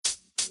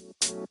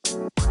All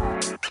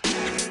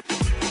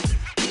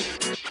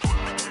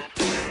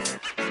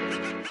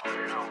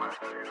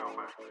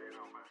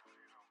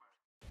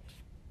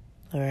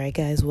right,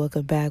 guys,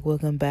 welcome back to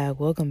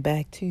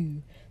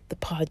the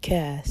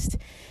podcast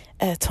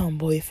at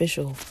Tomboy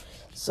Official.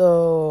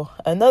 So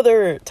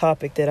another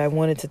topic that I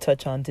wanted to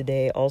touch on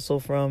today, also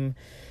from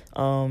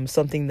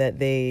something that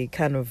they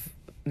kind of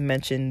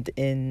mentioned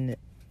in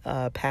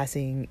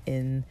passing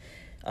in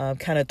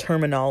kind of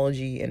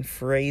terminology and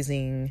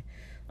phrasing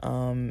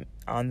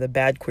on the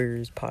Bad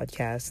Queers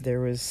podcast.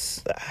 There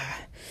was,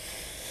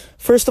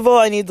 first of all,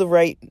 I need to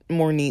write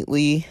more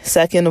neatly.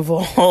 Second of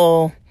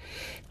all,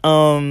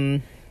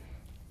 I'm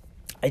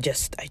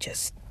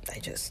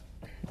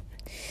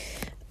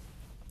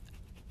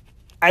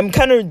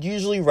kind of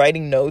usually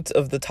writing notes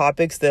of the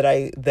topics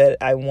that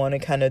I want to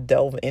kind of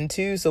delve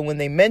into. So when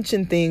they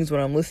mention things, when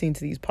I'm listening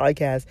to these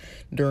podcasts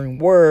during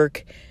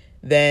work,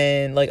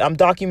 then like I'm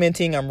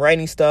documenting, I'm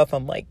writing stuff,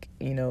 I'm like,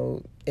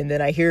 and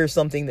then I hear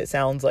something that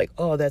sounds like,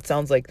 oh, that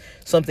sounds like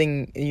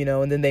something,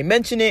 and then they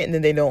mention it and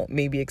then they don't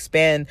maybe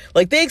expand.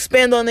 Like they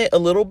expand on it a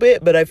little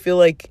bit, but I feel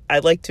like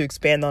I'd like to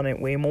expand on it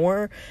way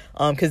more.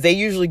 Because they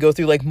usually go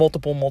through like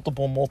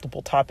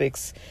multiple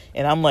topics.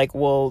 And I'm like,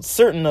 well,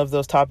 certain of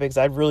those topics,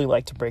 I'd really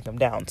like to break them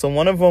down. So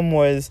one of them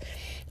was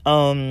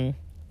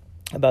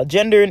about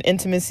gender and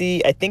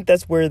intimacy. I think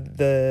that's where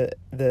the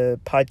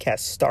podcast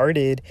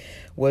started,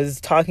 was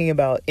talking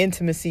about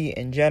intimacy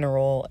in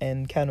general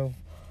and kind of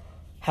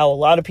how a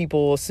lot of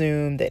people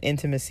assume that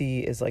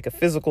intimacy is like a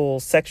physical,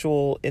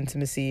 sexual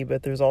intimacy,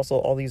 but there's also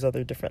all these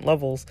other different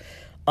levels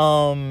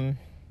that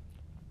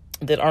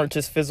aren't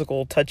just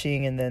physical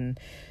touching. And then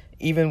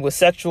even with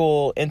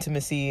sexual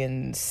intimacy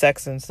and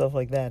sex and stuff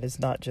like that, it's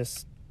not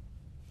just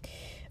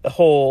a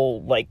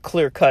whole like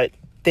clear-cut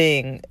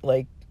thing.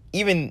 Like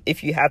even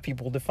if you have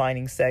people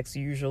defining sex,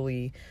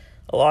 usually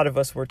a lot of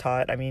us were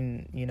taught, I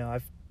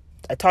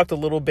talked a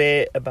little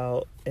bit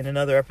about in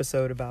another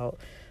episode about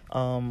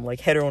like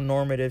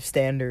heteronormative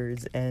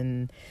standards,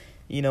 and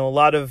a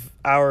lot of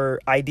our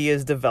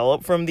ideas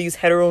develop from these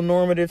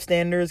heteronormative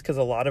standards because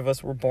a lot of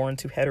us were born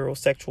to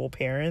heterosexual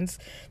parents.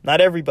 Not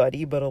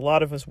everybody, but a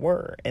lot of us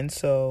were. And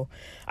so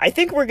I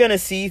think we're going to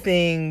see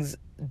things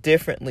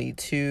differently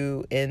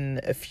too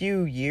in a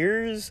few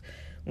years,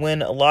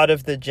 when a lot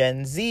of the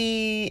Gen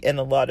Z and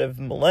a lot of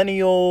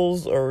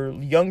millennials or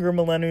younger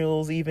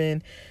millennials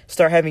even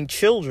start having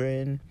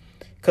children.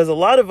 Because a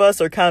lot of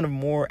us are kind of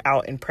more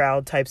out and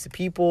proud types of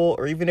people,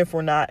 or even if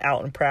we're not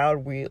out and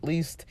proud, we at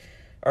least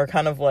are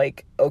kind of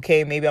like,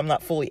 okay, maybe I'm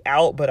not fully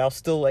out, but I'll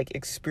still like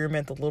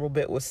experiment a little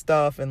bit with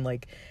stuff and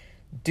like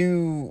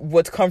do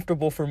what's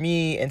comfortable for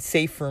me and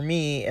safe for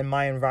me in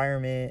my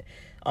environment,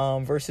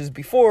 versus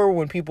before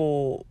when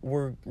people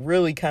were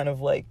really kind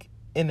of like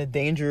in a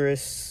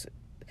dangerous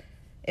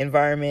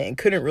environment and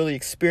couldn't really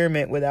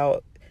experiment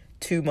without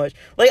too much.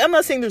 Like, I'm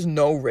not saying there's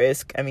no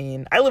risk. I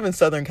mean, I live in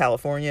Southern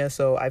California,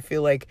 so I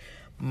feel like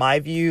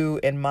my view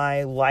and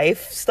my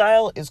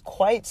lifestyle is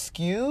quite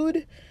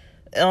skewed,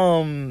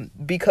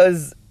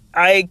 because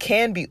I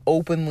can be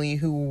openly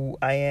who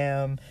I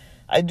am.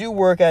 I do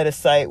work at a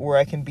site where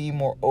I can be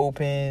more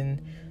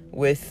open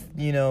with,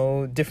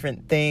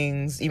 different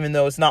things, even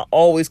though it's not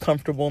always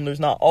comfortable and there's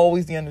not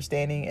always the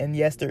understanding. And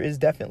yes, there is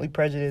definitely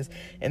prejudice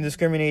and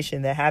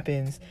discrimination that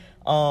happens.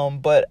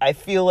 But I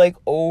feel like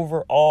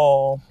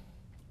overall,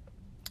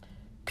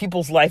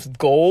 people's life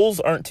goals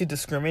aren't to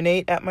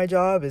discriminate at my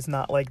job. It's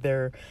not like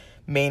their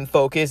main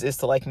focus is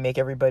to like make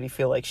everybody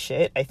feel like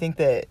shit. I think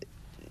that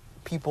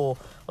people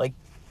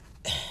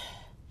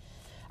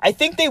I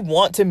think they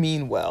want to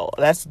mean well.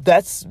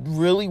 That's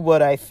really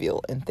what I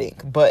feel and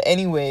think. But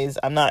anyways,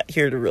 I'm not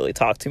here to really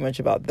talk too much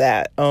about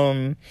that.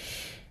 Because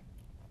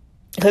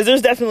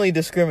there's definitely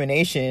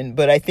discrimination,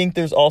 but I think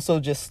there's also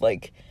just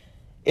like,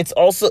 it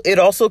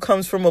also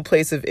comes from a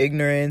place of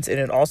ignorance, and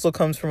it also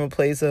comes from a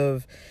place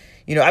of,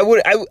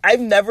 I've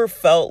never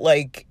felt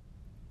like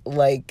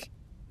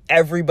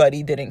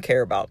everybody didn't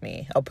care about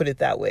me. I'll put it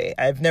that way.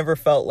 I've never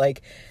felt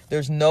like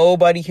there's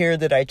nobody here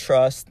that I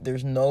trust.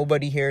 There's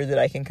nobody here that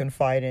I can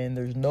confide in.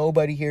 There's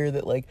nobody here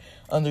that like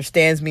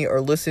understands me or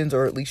listens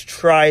or at least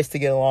tries to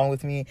get along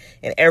with me.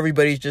 And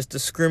everybody's just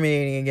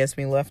discriminating against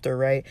me left or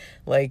right.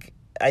 Like,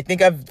 I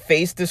think I've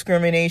faced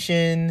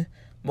discrimination.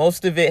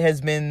 Most of it has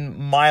been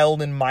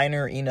mild and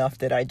minor enough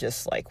that I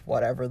just like,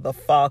 whatever the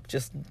fuck,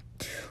 just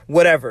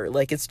whatever.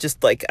 Like, it's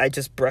just like I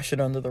just brush it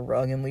under the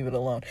rug and leave it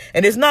alone.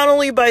 And it's not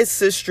only by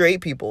cis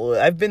straight people.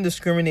 I've been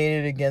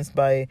discriminated against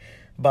by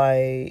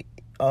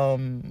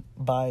lesbian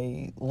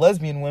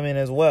women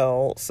as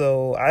well.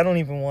 So I don't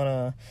even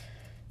want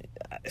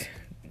to,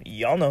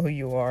 y'all know who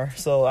you are.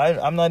 So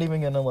I'm not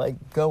even gonna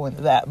like go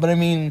into that. But I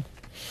mean,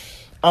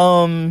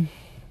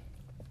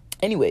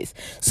 anyways,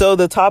 so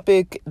the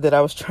topic that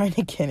I was trying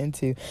to get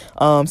into,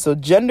 so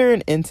gender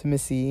and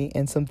intimacy,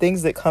 and some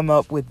things that come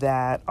up with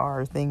that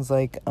are things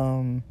like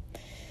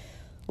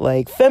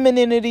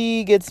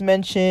femininity gets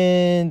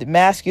mentioned,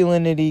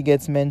 masculinity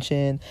gets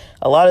mentioned.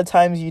 A lot of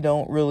times you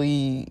don't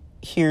really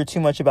hear too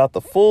much about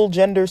the full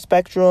gender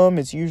spectrum.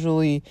 It's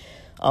usually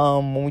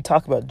When we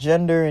talk about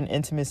gender and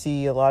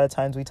intimacy, a lot of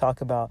times we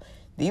talk about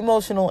the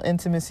emotional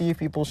intimacy of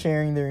people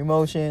sharing their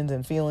emotions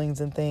and feelings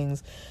and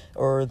things,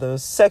 or the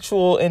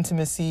sexual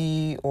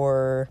intimacy,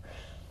 or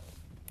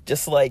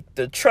just like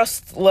the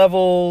trust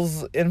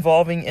levels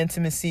involving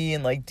intimacy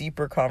and like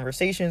deeper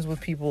conversations with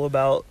people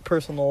about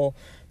personal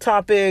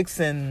topics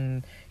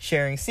and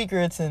sharing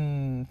secrets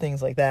and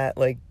things like that.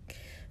 Like,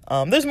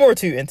 there's more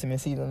to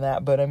intimacy than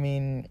that, but I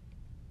mean,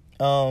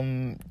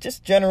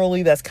 just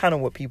generally that's kind of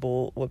what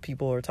people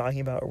are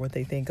talking about, or what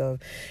they think of.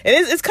 And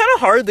it's kind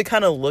of hard to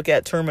kind of look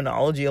at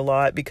terminology a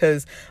lot,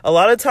 because a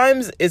lot of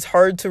times it's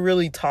hard to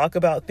really talk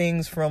about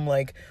things from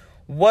like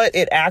what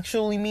it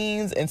actually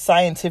means, and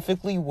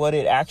scientifically what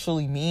it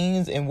actually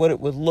means, and what it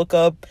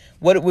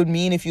would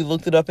mean if you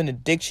looked it up in a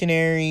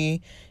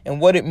dictionary, and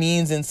what it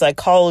means in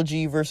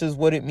psychology versus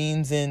what it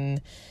means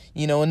in,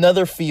 you know,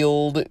 another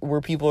field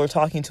where people are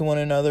talking to one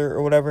another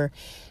or whatever,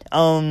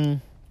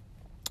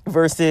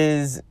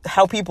 versus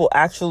how people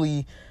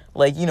actually,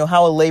 like, you know,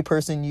 how a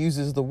layperson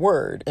uses the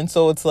word. And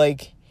so it's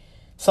like,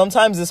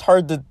 sometimes it's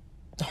hard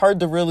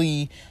to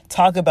really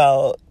talk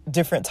about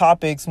different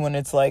topics when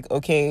it's like,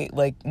 okay,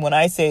 like when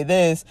I say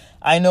this,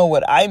 I know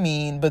what I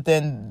mean, but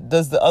then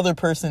does the other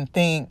person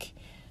think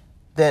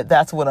that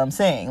that's what I'm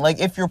saying? Like,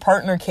 if your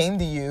partner came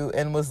to you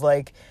and was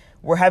like,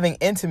 we're having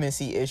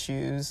intimacy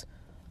issues,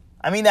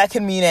 I mean, that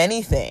can mean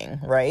anything,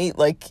 right?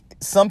 Like,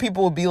 some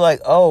people would be like,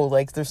 oh,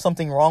 like there's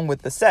something wrong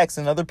with the sex,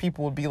 and other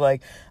people would be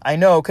like, I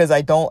know, because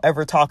I don't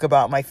ever talk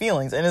about my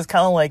feelings. And it's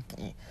kind of like,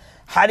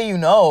 how do you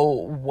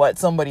know what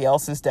somebody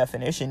else's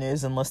definition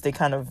is unless they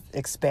kind of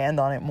expand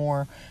on it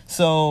more?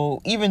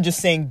 So even just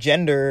saying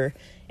gender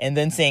and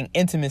then saying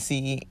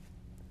intimacy,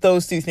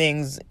 those two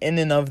things in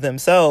and of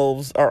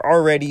themselves are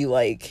already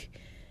like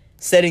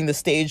setting the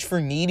stage for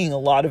needing a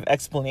lot of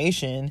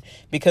explanation.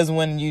 Because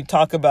when you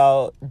talk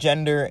about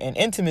gender and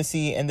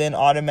intimacy, and then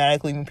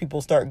automatically when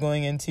people start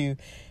going into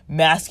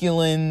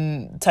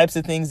masculine types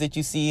of things that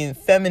you see and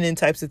feminine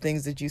types of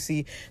things that you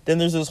see, then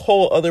there's this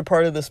whole other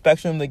part of the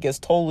spectrum that gets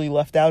totally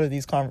left out of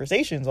these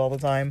conversations all the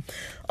time.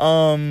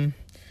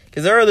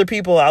 Because there are other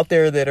people out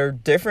there that are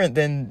different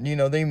than, you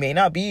know, they may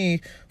not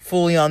be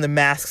fully on the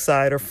masc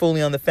side or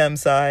fully on the femme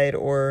side,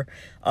 or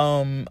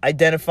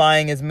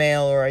identifying as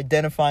male or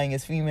identifying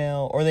as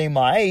female, or they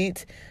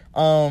might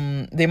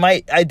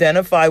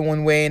identify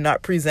one way and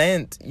not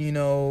present, you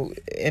know,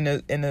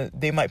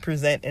 they might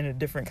present in a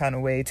different kind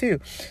of way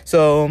too.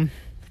 So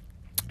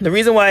the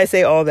reason why I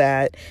say all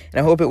that, and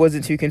I hope it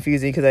wasn't too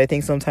confusing, because I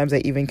think sometimes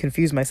I even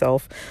confuse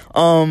myself,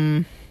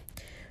 when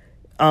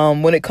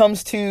it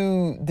comes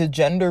to the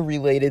gender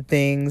related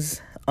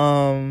things,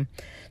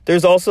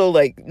 there's also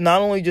like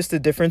not only just the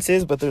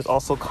differences, but there's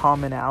also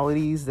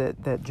commonalities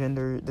that the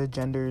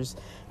genders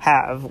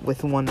have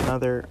with one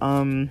another.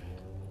 And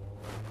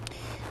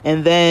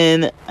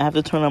then I have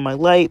to turn on my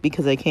light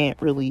because I can't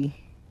really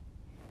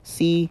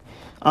see.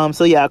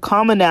 So yeah,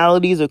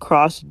 commonalities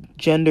across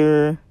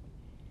gender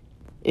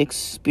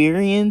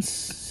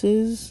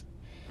experiences,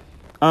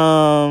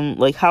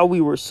 like how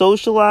we were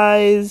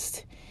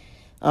socialized,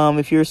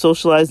 if you're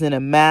socialized in a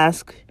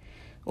masc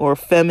or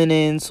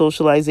feminine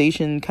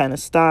socialization kind of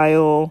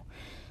style,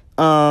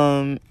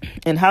 and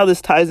how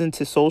this ties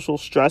into social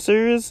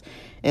stressors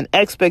and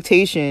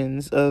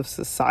expectations of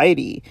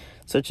society,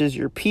 such as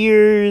your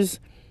peers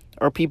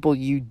or people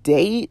you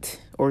date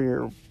or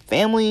your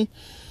family.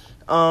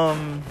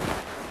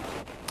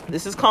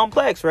 This is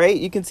complex, right?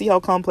 You can see how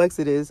complex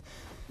it is.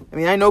 I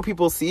mean, I know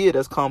people see it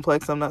as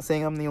complex. I'm not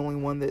saying I'm the only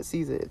one that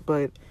sees it,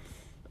 but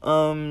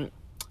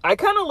I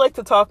kind of like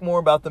to talk more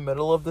about the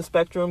middle of the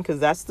spectrum, because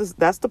that's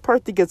the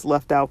part that gets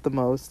left out the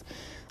most.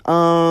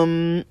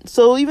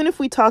 So even if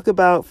we talk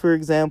about, for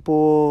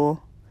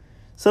example,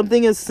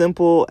 something as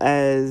simple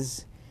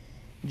as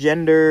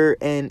gender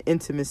and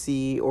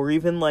intimacy, or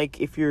even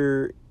like if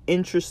you're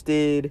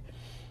interested,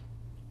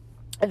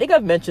 I think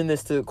I've mentioned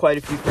this to quite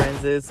a few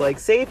friends. It's like,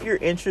 say if you're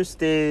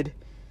interested,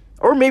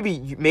 or maybe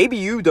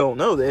you don't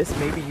know this,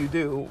 maybe you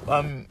do.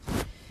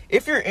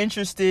 If you're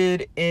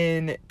interested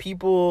in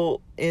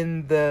people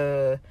in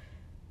the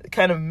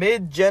kind of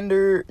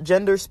mid-gender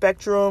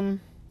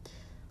spectrum,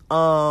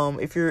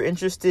 if you're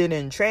interested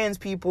in trans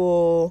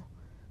people,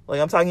 like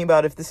I'm talking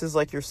about if this is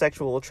like your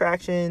sexual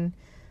attraction,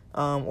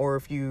 or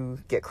if you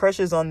get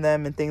crushes on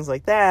them and things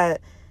like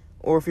that,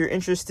 or if you're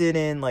interested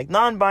in like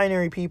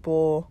non-binary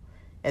people,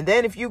 and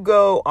then if you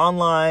go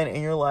online and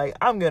you're like,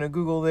 I'm going to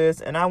Google this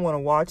and I want to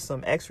watch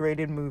some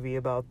X-rated movie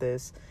about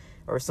this,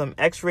 or some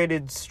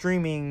X-rated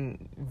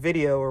streaming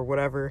video or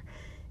whatever,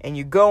 and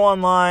you go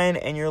online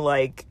and you're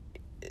like,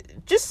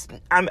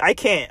 I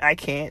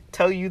can't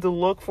tell you to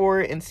look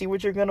for it and see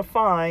what you're gonna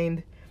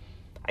find.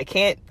 I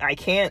can't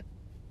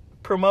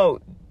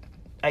promote.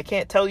 I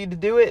can't tell you to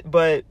do it,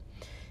 but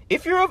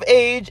if you're of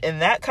age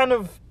and that kind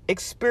of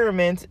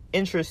experiment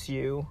interests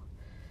you,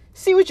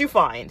 see what you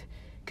find.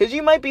 Because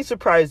you might be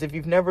surprised if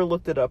you've never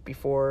looked it up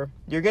before.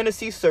 You're gonna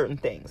see certain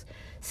things.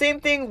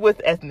 Same thing with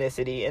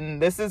ethnicity,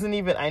 and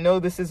I know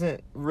this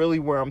isn't really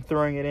where I'm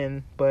throwing it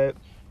in, but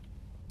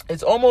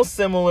it's almost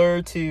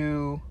similar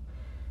to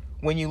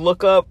when you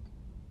look up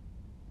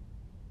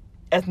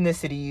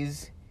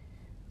ethnicities,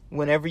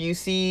 whenever you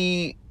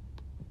see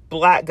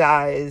black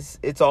guys,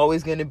 it's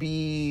always going to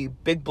be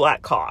big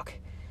black cock.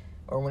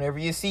 Or whenever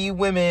you see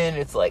women,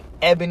 it's like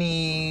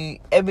ebony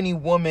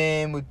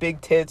woman with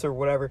big tits or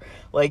whatever.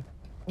 Like,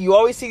 you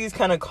always see these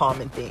kind of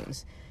common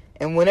themes.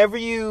 And whenever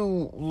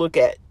you look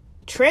at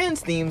trans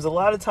themes, a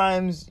lot of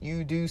times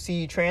you do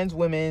see trans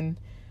women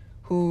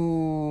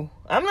who,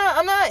 I'm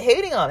not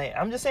hating on it.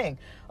 I'm just saying,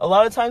 a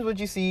lot of times what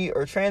you see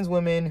are trans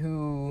women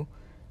who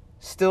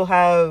still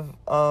have,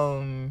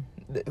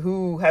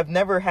 who have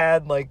never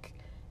had, like,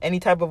 any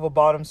type of a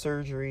bottom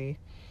surgery.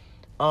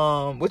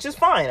 Which is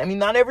fine. I mean,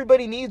 not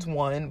everybody needs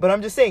one, but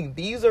I'm just saying,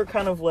 these are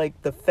kind of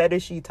like the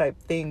fetishy type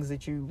things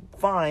that you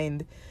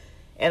find.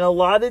 And a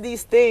lot of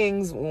these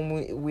things,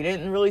 when we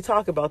didn't really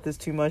talk about this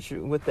too much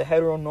with the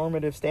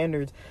heteronormative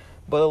standards,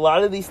 but a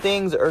lot of these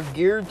things are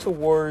geared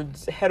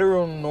towards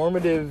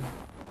heteronormative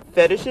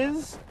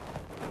fetishes.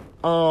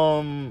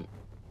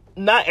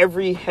 Not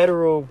every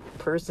hetero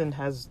person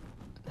has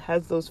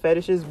those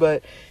fetishes,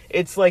 but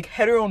it's like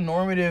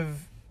heteronormative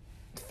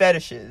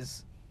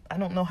fetishes. I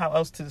don't know how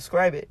else to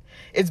describe it.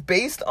 It's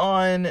based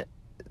on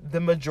the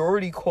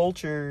majority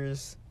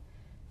culture's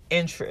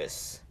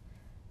interests,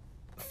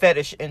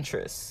 fetish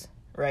interests,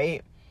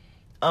 right?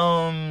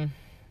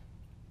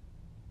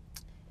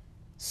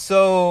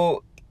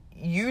 So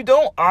you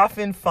don't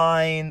often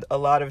find a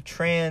lot of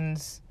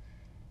trans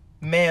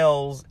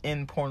males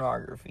in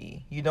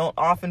pornography. You don't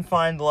often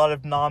find a lot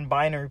of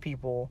non-binary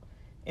people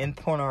in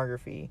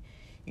pornography.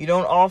 You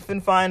don't often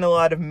find a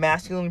lot of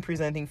masculine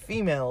presenting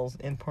females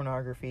in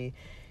pornography.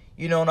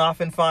 You don't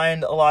often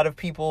find a lot of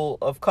people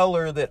of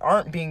color that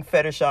aren't being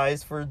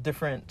fetishized for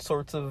different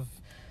sorts of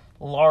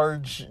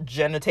large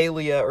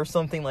genitalia or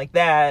something like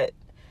that.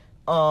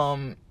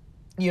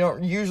 You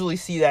don't usually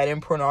see that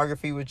in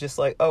pornography with just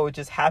like, oh, it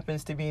just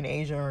happens to be an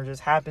Asian, or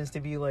just happens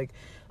to be like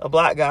a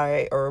black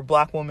guy or a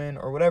black woman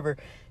or whatever.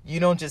 You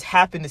don't just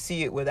happen to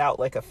see it without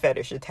like a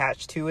fetish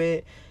attached to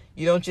it.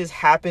 You don't just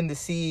happen to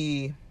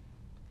see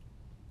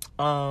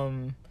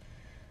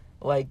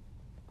like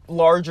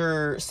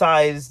larger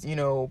sized,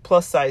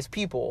 plus size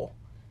people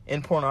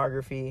in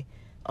pornography.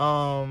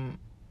 And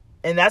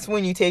that's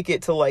when you take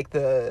it to like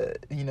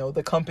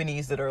the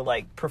companies that are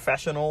like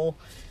professional.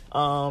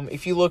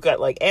 If you look at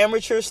like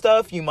amateur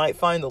stuff, you might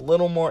find a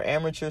little more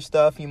amateur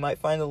stuff. You might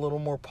find a little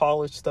more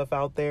polished stuff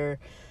out there.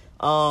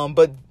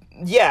 But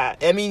yeah,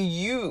 I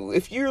mean,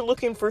 if you're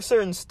looking for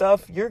certain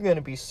stuff, you're going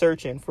to be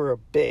searching for a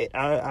bit.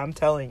 I'm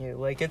telling you,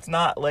 like, it's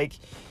not like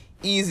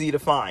easy to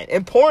find.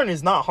 And porn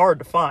is not hard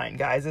to find,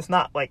 guys. It's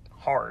not like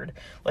hard.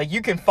 Like,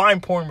 you can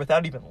find porn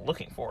without even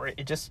looking for it.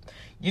 It just,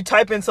 you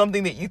type in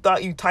something that you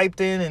thought you typed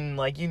in, and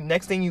like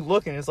next thing you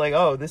look and it's like,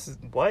 oh, this is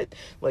what?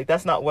 Like,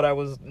 that's not what I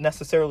was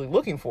necessarily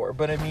looking for.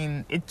 But I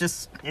mean,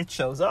 it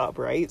shows up,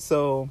 right?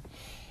 So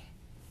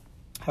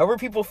however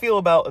people feel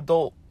about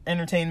adult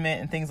entertainment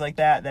and things like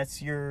that,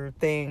 that's your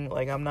thing.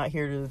 Like, I'm not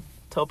here to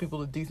tell people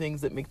to do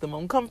things that make them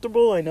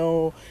uncomfortable. I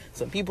know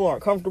some people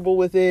aren't comfortable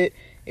with it.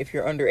 If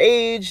you're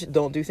underage,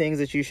 don't do things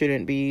that you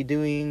shouldn't be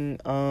doing.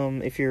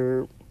 If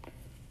you're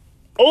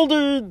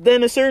older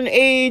than a certain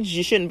age,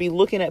 you shouldn't be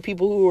looking at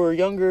people who are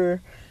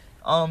younger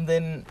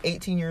than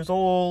 18 years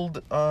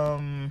old.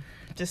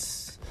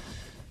 Just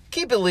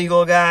keep it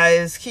legal,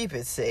 guys. Keep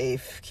it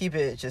safe. Keep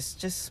it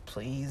just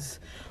please.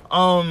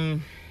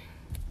 But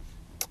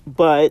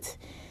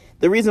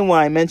the reason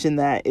why I mentioned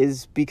that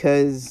is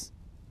because,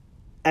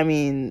 I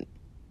mean,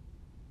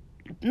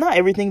 not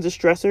everything's a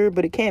stressor,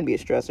 but it can be a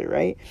stressor,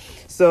 right?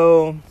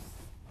 So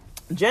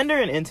gender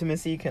and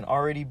intimacy can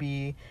already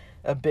be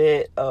a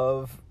bit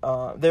of,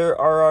 there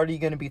are already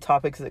going to be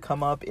topics that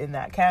come up in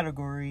that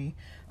category.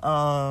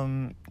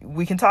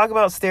 We can talk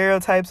about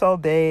stereotypes all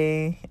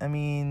day. I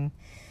mean,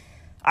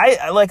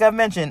 like I've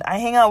mentioned, I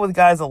hang out with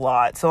guys a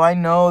lot, so I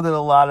know that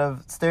a lot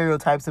of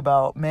stereotypes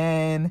about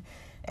men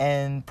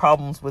and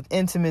problems with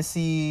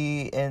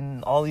intimacy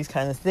and all these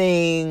kind of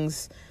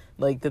things,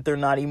 like that they're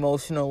not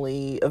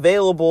emotionally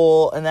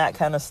available and that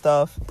kind of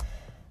stuff.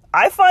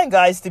 I find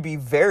guys to be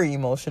very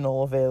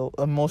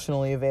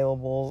emotionally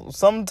available,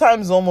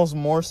 sometimes almost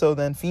more so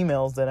than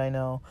females that I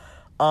know.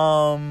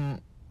 A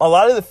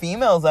lot of the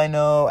females I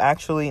know,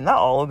 actually, not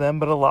all of them,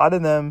 but a lot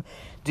of them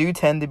do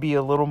tend to be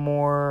a little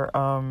more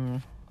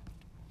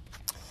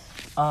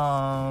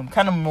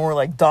kind of more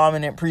like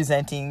dominant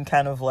presenting,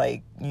 kind of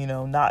like,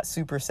 not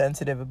super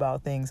sensitive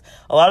about things.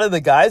 A lot of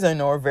the guys I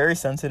know are very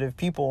sensitive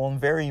people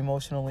and very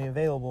emotionally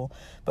available,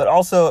 but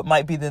also it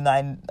might be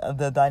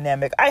the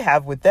dynamic I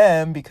have with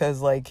them,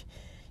 because like,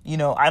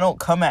 I don't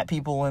come at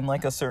people in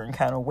like a certain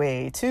kind of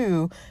way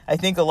too. I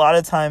think a lot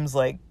of times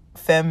like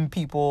femme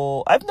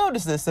people, I've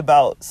noticed this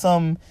about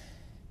some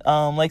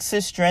like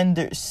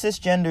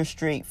cisgender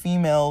straight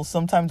females.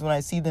 Sometimes when I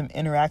see them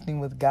interacting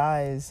with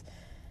guys,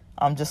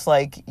 I'm just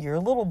like, you're a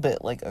little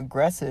bit like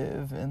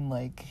aggressive and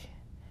like,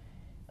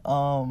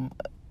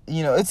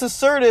 it's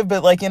assertive,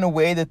 but like in a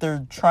way that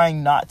they're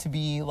trying not to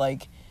be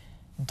like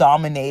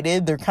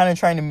dominated. They're kind of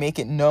trying to make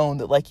it known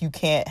that like you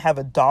can't have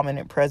a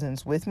dominant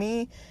presence with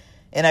me.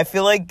 And I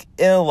feel like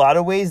in a lot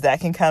of ways that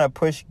can kind of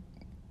push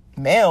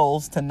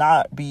males to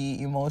not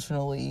be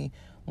emotionally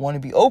want to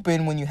be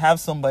open when you have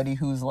somebody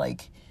who's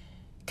like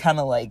kind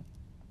of like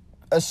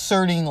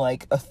asserting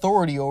like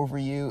authority over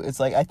you. It's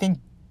like, I think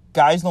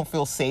guys don't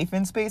feel safe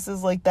in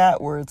spaces like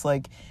that, where it's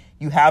like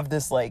you have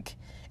this like,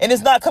 and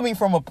it's not coming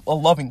from a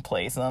loving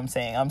place. I'm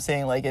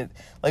saying like it,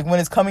 like when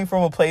it's coming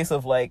from a place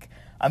of like,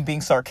 I'm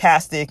being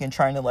sarcastic and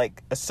trying to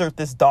like assert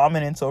this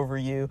dominance over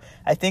you,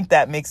 I think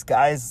that makes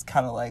guys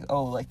kind of like,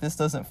 oh, like this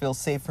doesn't feel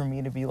safe for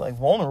me to be like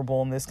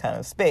vulnerable in this kind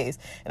of space.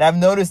 And I've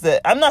noticed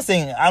that, I'm not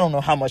saying, I don't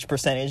know how much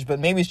percentage, but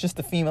maybe it's just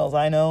the females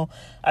I know.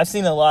 I've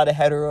seen a lot of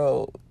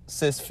hetero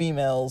cis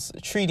females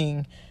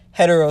treating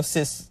hetero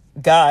cis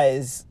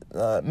guys,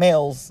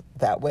 males,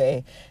 that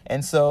way.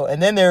 And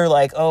then they're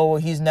like, oh,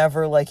 he's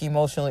never like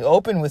emotionally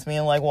open with me.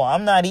 I'm like, well,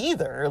 I'm not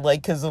either,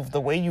 like, because of the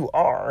way you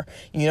are,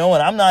 you know,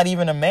 and I'm not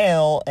even a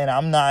male, and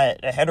I'm not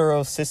a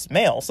hetero cis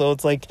male. So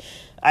it's like,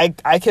 I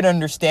could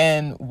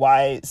understand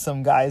why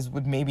some guys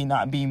would maybe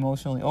not be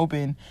emotionally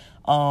open.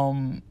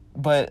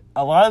 But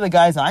a lot of the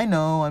guys I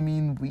know, I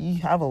mean, we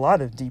have a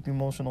lot of deep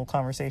emotional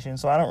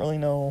conversations. So I don't really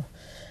know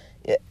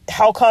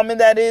how common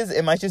that is.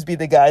 It might just be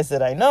the guys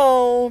that I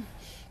know.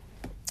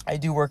 I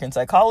do work in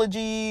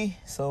psychology,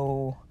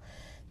 so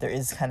there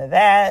is kind of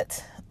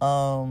that.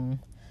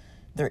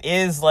 There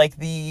is like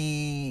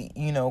the,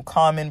 you know,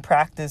 common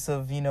practice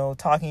of, you know,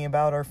 talking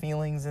about our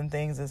feelings and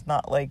things. It's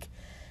not like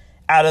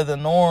out of the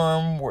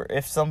norm, where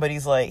if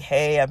somebody's like,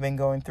 hey, I've been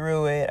going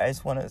through it, I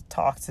just want to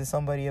talk to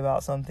somebody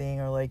about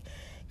something, or like,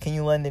 can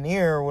you lend an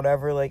ear or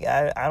whatever. Like,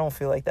 I don't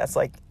feel like that's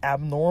like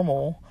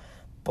abnormal,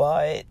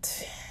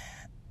 but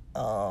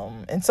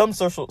in some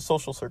social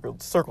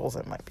circles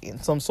it might be.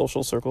 In some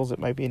social circles it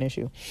might be an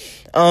issue.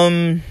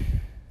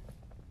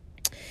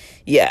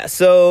 Yeah,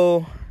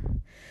 so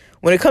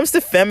when it comes to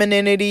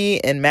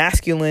femininity and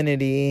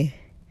masculinity,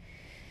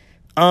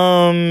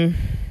 that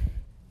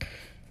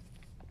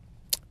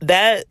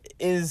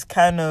is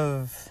kind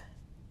of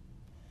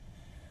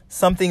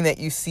something that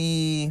you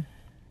see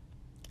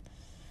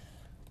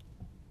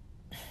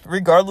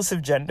regardless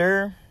of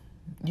gender.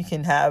 You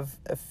can have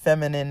a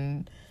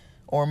feminine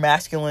or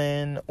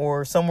masculine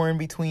or somewhere in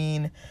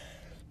between,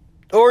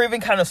 or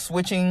even kind of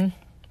switching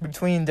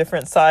between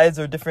different sides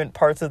or different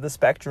parts of the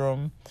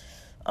spectrum.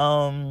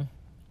 I'd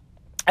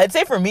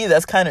say for me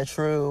that's kind of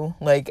true.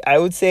 Like, I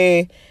would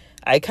say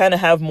I kind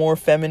of have more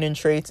feminine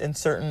traits in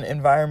certain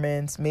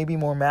environments, maybe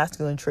more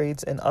masculine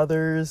traits in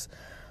others.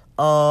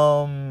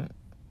 But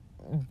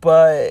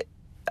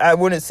I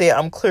wouldn't say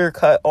I'm clear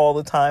cut all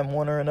the time,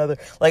 one or another.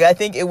 Like, I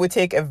think it would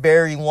take a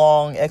very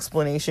long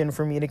explanation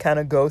for me to kind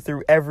of go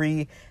through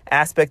every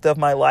aspect of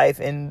my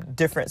life in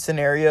different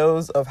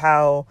scenarios of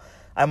how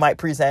I might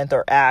present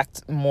or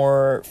act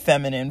more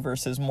feminine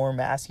versus more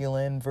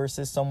masculine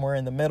versus somewhere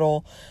in the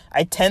middle.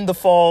 I tend to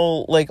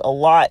fall like a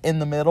lot in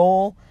the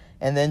middle,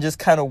 and then just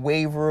kind of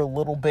waver a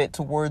little bit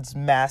towards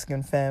masc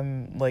and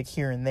femme, like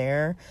here and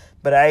there.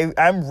 But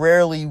I'm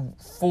rarely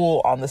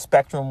full on the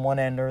spectrum, one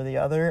end or the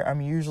other.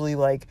 I'm usually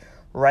like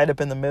right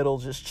up in the middle,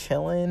 just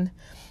chilling.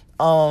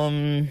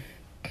 But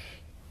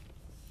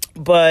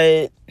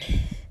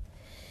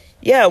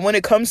yeah, when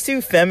it comes to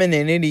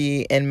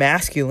femininity and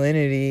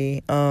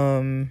masculinity,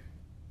 there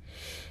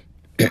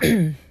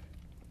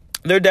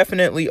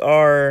definitely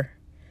are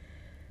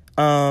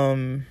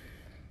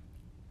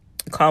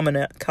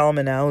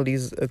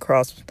commonalities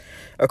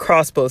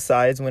across both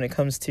sides when it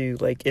comes to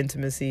like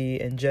intimacy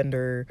and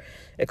gender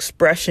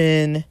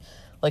expression.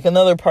 Like,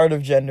 another part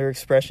of gender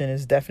expression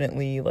is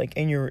definitely like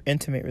in your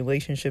intimate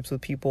relationships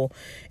with people,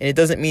 and it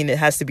doesn't mean it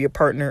has to be a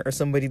partner or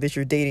somebody that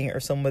you're dating or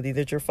somebody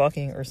that you're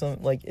fucking or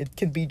some, like, it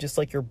could be just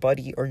like your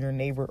buddy or your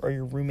neighbor or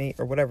your roommate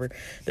or whatever.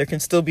 There can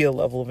still be a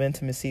level of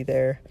intimacy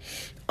there.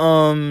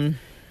 And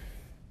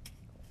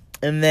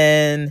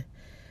then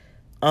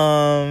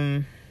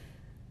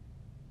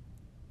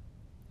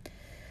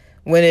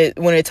when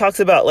it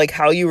talks about like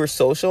how you were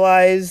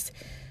socialized,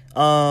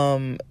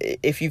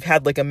 if you've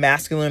had like a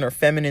masculine or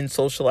feminine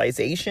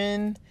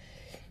socialization,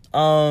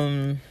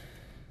 that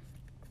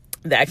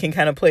can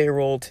kind of play a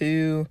role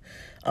too.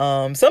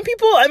 Some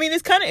people, I mean,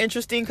 it's kind of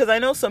interesting because I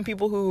know some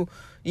people who,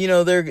 you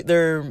know,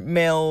 they're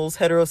males,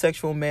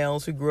 heterosexual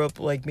males who grew up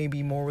like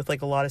maybe more with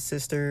like a lot of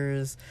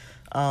sisters,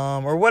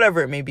 or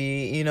whatever it may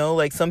be, you know,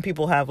 like some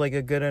people have like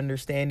a good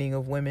understanding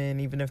of women,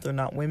 even if they're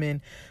not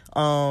women,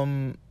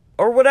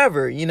 or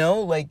whatever, you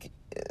know, like,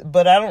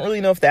 but I don't really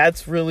know if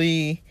that's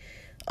really,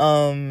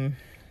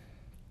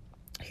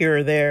 here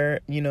or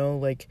there, you know,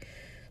 like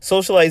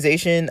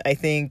socialization, I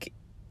think,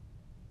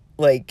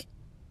 like,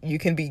 you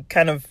can be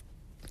kind of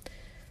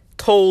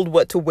told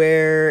what to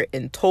wear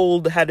and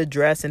told how to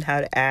dress and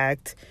how to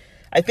act.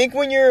 I think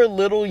when you're a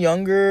little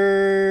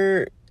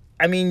younger,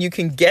 I mean, you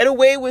can get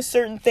away with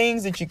certain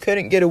things that you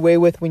couldn't get away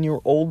with when you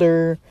were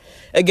older.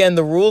 Again,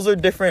 the rules are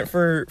different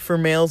for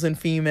males and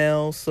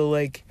females. So,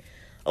 like,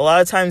 a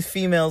lot of times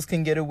females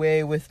can get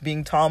away with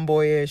being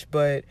tomboyish,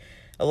 but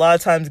a lot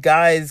of times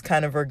guys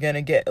kind of are going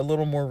to get a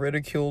little more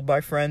ridiculed by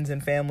friends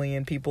and family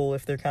and people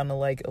if they're kind of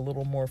like a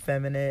little more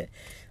feminine.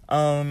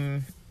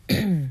 Um,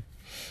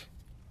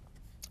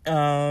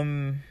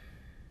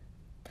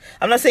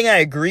 I'm not saying I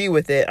agree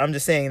with it. I'm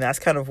just saying that's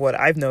kind of what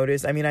I've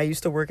noticed. I mean, I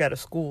used to work at a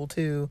school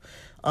too,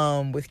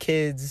 with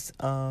kids,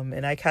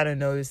 and I kind of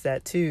noticed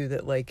that too,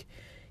 that like,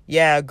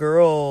 yeah, a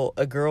girl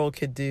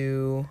could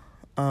do,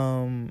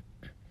 a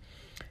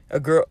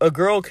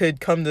girl could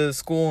come to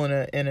school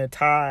in a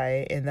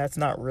tie, and that's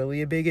not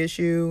really a big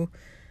issue.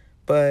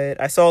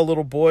 But I saw a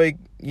little boy,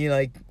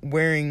 like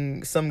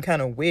wearing some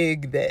kind of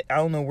wig that I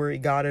don't know where he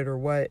got it or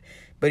what,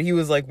 but he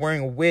was like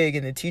wearing a wig,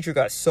 and the teacher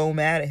got so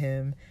mad at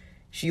him.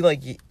 She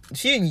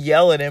didn't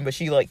yell at him, but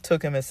she like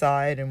took him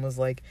aside and was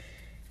like,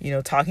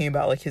 talking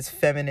about like his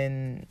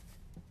feminine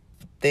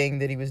thing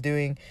that he was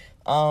doing.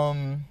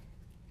 And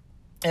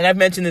I've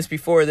mentioned this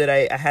before, that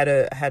I had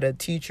a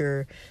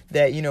teacher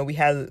that,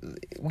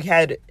 we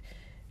had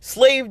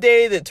slave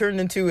day that turned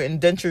into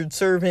indentured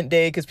servant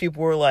day, because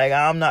people were like,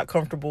 I'm not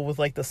comfortable with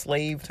like the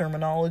slave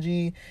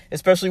terminology,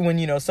 especially when,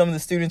 some of the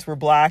students were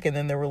black, and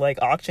then they were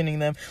like auctioning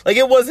them. Like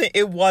it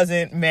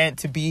wasn't meant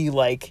to be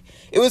like,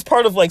 it was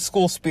part of like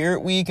school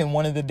spirit week, and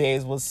one of the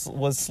days was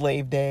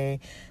slave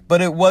day,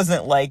 but it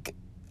wasn't like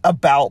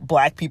about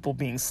black people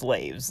being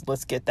slaves.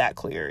 Let's get that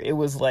clear. It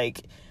was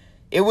like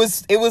a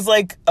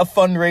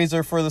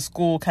fundraiser for the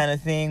school kind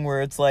of thing,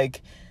 where it's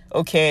like,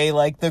 okay,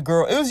 like it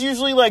was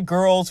usually like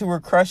girls who were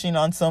crushing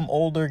on some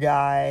older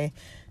guy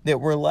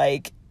that were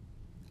like,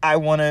 I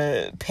want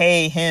to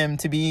pay him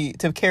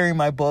to carry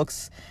my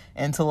books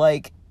and to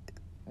like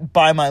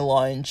buy my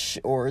lunch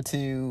or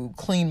to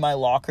clean my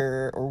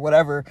locker or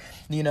whatever,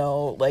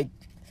 like,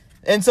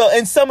 and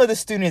some of the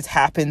students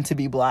happened to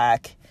be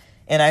black.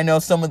 And I know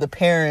some of the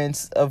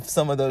parents of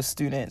some of those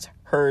students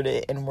heard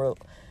it and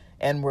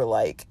were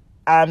like,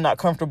 I'm not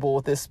comfortable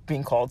with this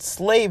being called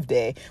slave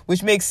day,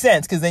 which makes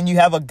sense, because then you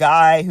have a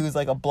guy who's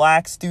like a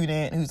black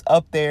student who's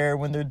up there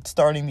when they're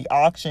starting the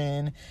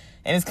auction,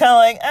 and it's kind of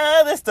like,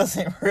 this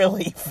doesn't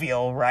really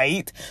feel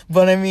right.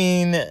 But I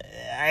mean,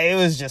 it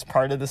was just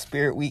part of the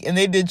spirit week, and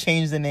they did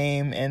change the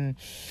name, and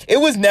it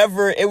was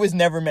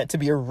never meant to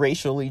be a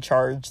racially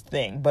charged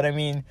thing. But I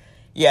mean,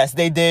 yes,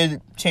 they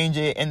did change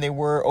it, and they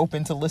were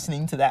open to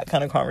listening to that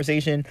kind of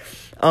conversation.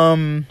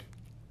 I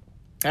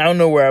don't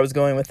know where I was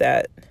going with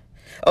that.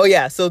 Oh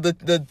yeah, so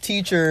the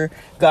teacher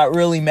got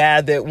really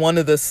mad that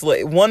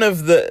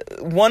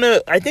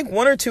I think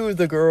one or two of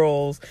the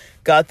girls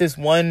got this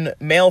one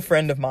male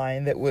friend of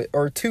mine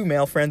or two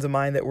male friends of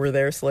mine that were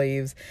their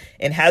slaves,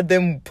 and had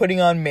them putting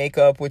on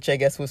makeup, which I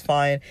guess was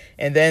fine.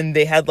 And then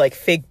they had like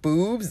fake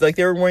boobs, like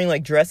they were wearing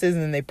like dresses,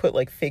 and then they put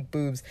like fake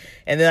boobs.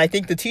 And then I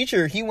think the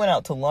teacher, he went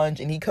out to lunch,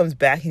 and he comes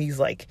back, and he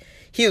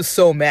was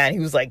so mad. He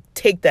was like,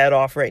 take that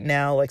off right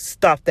now. Like,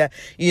 stop that,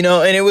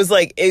 and it was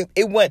like,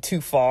 it went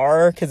too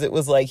far, because it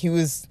was like, he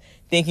was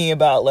thinking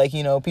about like,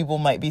 people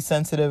might be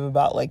sensitive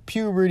about like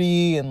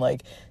puberty and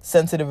like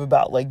sensitive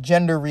about like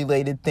gender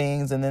related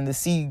things. And then to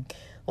see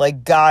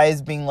like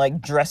guys being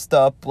like dressed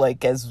up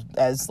like as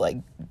like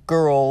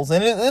girls,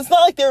 and it's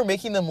not like they were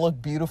making them look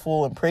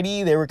beautiful and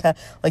pretty. They were kind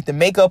of like, the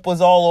makeup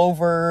was all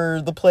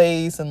over the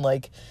place, and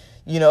like,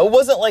 it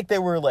wasn't like they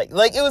were like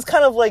it was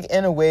kind of like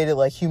in a way to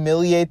like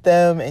humiliate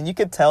them, and you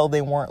could tell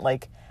they weren't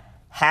like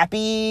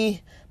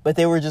happy, but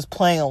they were just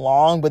playing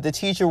along. But the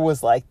teacher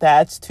was like,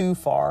 that's too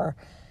far,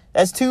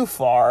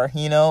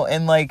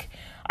 and like,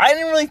 I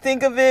didn't really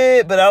think of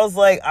it, but I was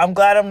like, I'm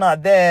glad I'm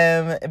not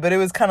them. But it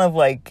was kind of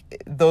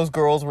like those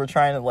girls were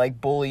trying to like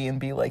bully and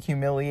be like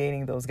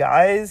humiliating those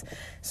guys.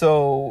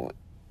 So,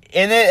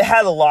 and it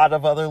had a lot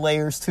of other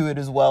layers to it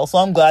as well. So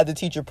I'm glad the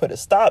teacher put a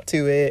stop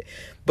to it.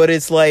 But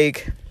it's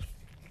like,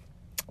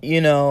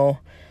 that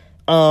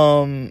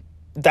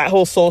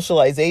whole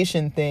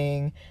socialization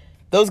thing,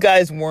 those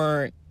guys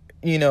weren't,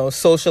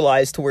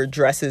 socialized to wear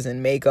dresses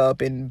and makeup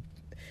and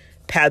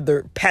pad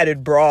their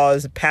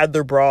bras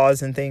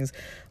and things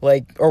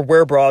like, or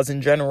wear bras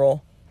in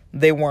general.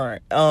 They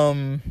weren't.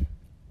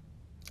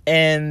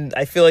 And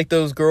I feel like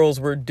those girls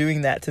were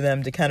doing that to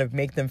them to kind of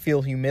make them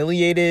feel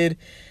humiliated.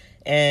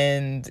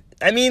 And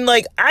I mean,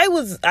 like, I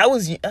was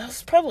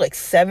probably like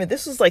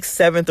this was like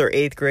 7th or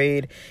 8th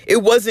grade. It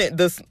wasn't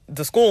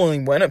the school only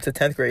went up to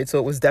 10th grade, so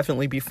it was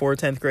definitely before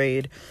 10th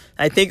grade.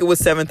 I think it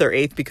was 7th or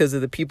 8th because of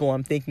the people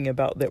I'm thinking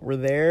about that were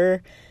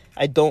there.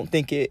 I don't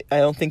think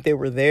they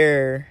were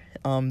there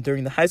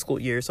during the high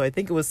school year, so I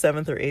think it was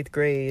 7th or 8th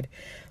grade.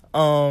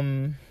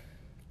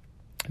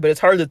 But it's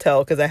hard to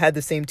tell, because I had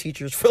the same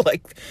teachers for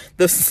like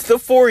the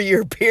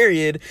 4-year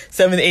period.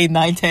 7, 8,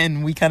 9,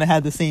 10, we kind of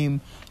had the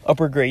same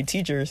upper grade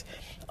teachers.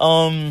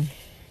 I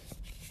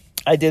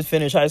did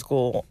finish high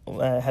school.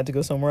 I had to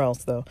go somewhere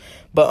else though.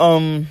 But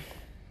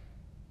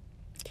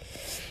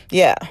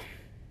yeah,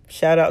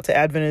 shout out to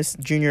Adventist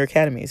Junior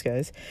Academies,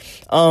 guys.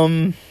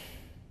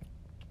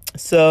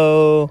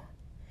 So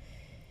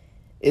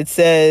it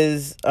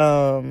says,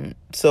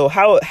 so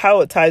how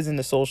it ties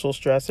into social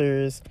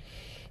stressors,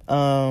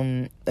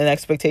 and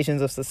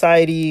expectations of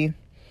society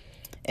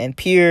and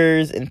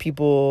peers and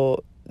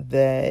people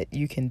that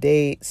you can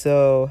date.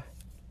 So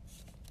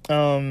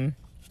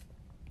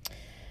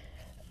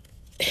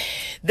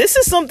this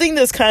is something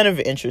that's kind of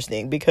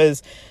interesting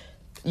because,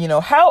 you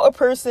know, how a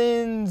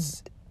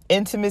person's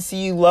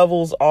intimacy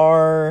levels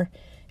are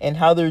and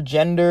how their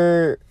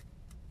gender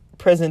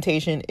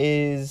presentation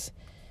is,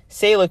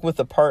 say, like with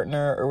a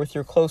partner or with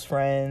your close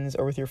friends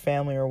or with your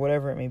family or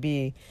whatever it may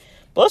be.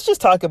 But let's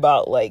just talk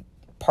about like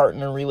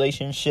partner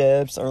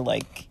relationships or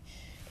like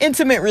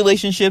intimate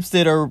relationships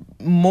that are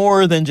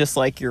more than just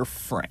like your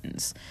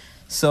friends.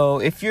 So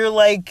if you're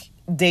like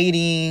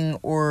dating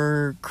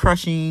or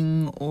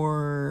crushing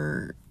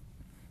or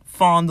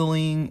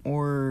fondling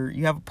or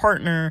you have a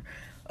partner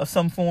of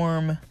some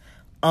form,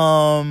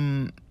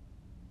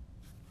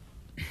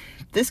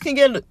 this can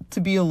get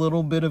to be a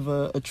little bit of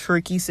a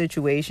tricky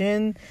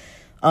situation,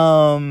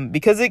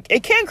 because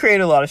it can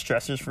create a lot of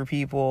stressors for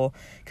people,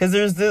 because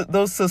there's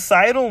those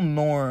societal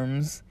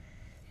norms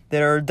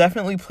that are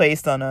definitely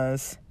placed on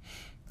us,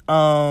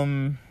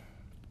 and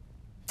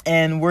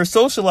we're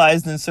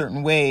socialized in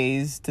certain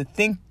ways to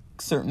think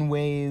certain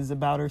ways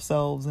about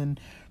ourselves and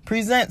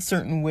present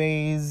certain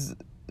ways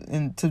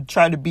and to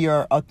try to be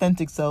our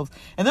authentic selves.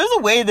 And there's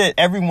a way that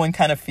everyone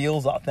kind of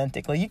feels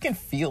authentic. Like, you can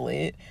feel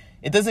it.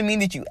 It doesn't mean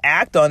that you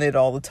act on it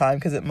all the time,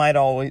 because it might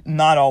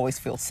not always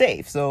feel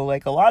safe. So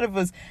like, a lot of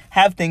us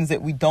have things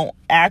that we don't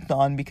act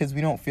on because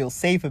we don't feel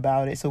safe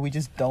about it. So we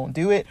just don't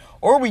do it,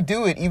 or we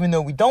do it even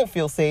though we don't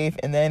feel safe,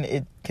 and then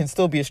it can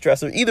still be a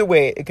stressor. Either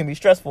way, it can be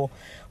stressful.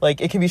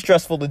 Like, it can be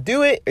stressful to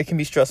do it. It can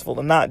be stressful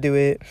to not do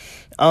it.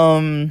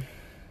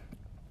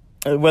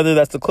 Whether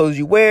that's the clothes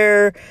you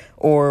wear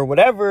or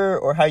whatever,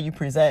 or how you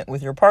present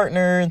with your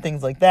partner and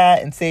things like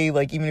that. And say,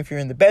 like, even if you're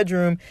in the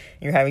bedroom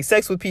and you're having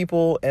sex with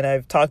people, and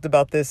I've talked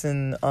about this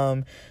in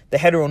the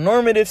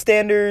heteronormative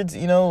standards,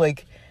 you know,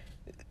 like,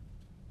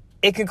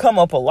 it can come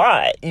up a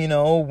lot, you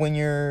know, when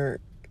you're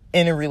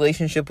in a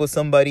relationship with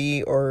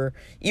somebody or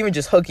even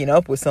just hooking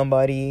up with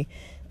somebody.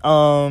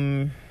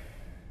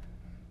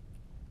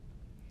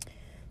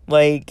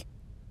 Like,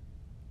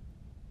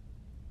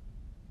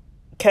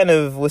 kind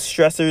of with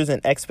stressors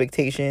and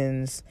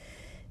expectations,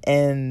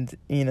 and,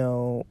 you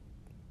know,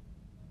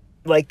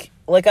 like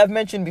I've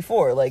mentioned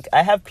before, like,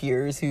 I have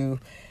peers who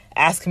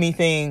ask me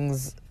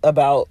things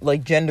about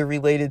like gender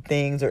related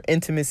things or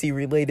intimacy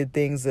related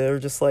things that are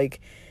just like,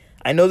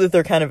 I know that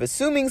they're kind of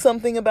assuming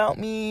something about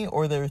me,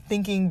 or they're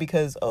thinking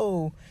because,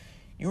 oh,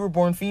 you were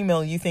born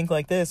female, you think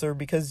like this, or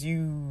because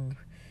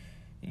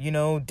you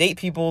know, date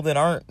people that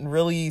aren't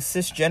really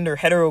cisgender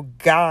hetero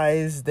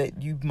guys,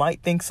 that you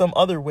might think some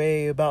other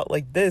way about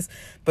like this.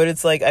 But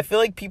it's like, I feel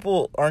like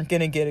people aren't going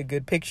to get a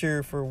good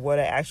picture for what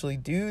I actually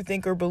do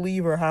think or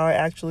believe, or how I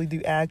actually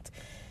do act,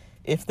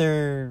 if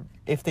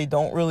they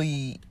don't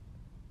really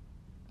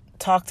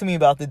talk to me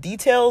about the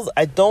details.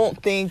 I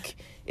don't think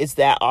it's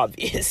that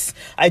obvious.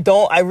 I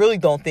really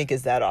don't think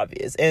it's that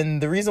obvious.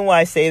 And the reason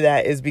why I say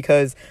that is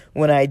because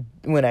when I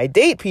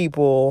date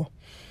people,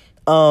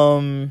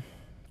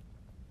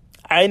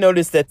 I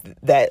noticed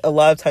that a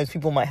lot of times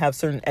people might have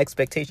certain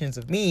expectations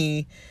of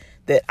me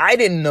that I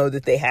didn't know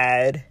that they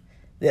had,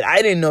 that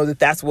I didn't know that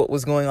that's what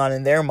was going on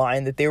in their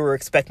mind, that they were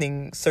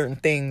expecting certain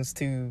things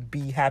to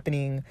be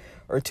happening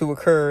or to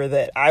occur,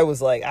 that I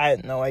was like, I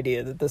had no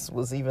idea that this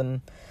was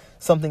even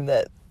something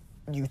that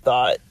you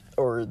thought,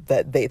 or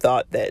that they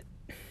thought that,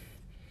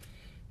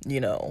 you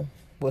know,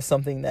 was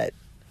something that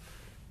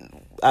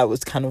I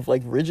was kind of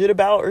like rigid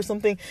about or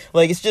something.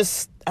 Like, it's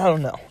just, I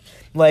don't know.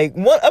 Like,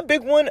 a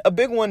big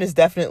one is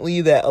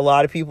definitely that a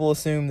lot of people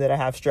assume that I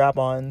have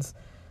strap-ons,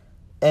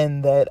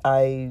 and that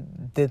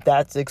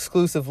that's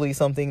exclusively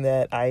something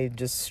that I'm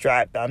just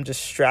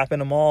strapping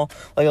them all.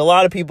 Like, a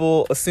lot of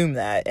people assume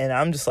that, and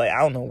I'm just like,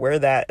 I don't know where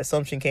that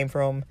assumption came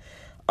from.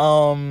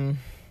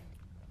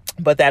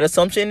 But that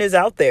assumption is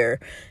out there,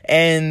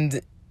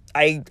 and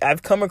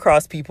I've come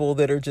across people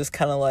that are just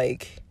kind of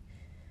like,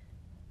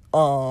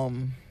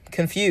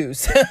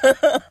 confused.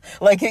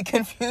 Like, it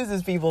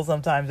confuses people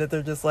sometimes, that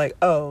they're just like,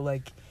 oh,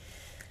 like,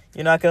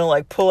 you're not gonna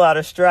like pull out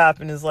a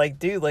strap, and it's like,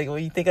 dude, like, well,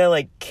 you think I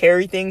like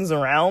carry things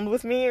around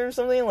with me or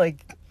something?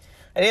 Like,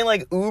 I didn't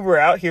like Uber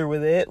out here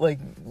with it, like,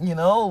 you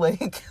know,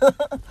 like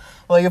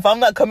like, if I'm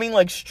not coming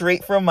like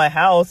straight from my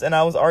house and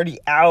I was already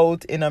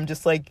out and I'm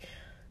just like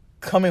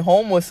coming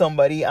home with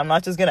somebody, I'm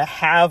not just gonna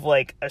have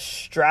like a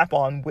strap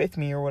on with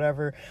me or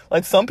whatever.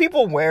 Like, some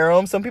people wear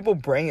them, some people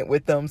bring it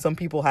with them, some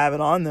people have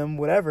it on them,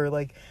 whatever.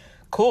 Like,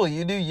 cool,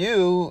 you do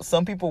you.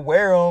 Some people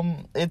wear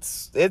them.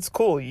 It's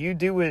cool. You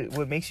do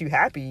what makes you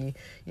happy,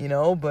 you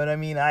know. But I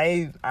mean,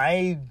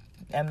 I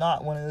am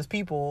not one of those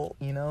people,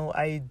 you know.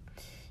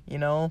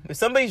 If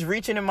somebody's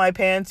reaching in my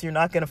pants, you're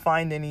not gonna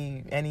find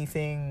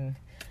anything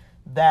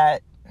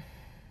that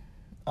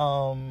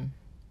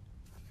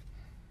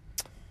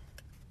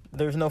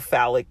there's no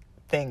phallic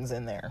things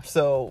in there.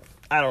 So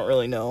I don't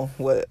really know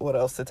what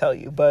else to tell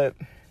you. But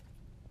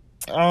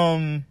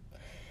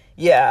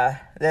yeah,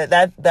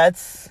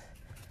 that's,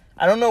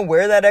 I don't know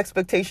where that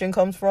expectation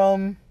comes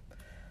from.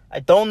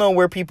 I don't know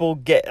where people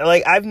get,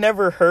 like, I've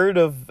never heard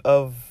of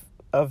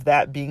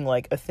that being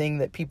like a thing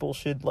that people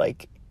should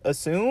like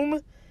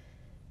assume,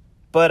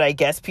 but I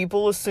guess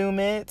people assume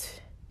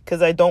it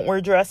because I don't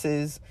wear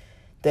dresses.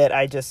 that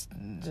I just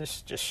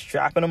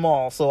strapping them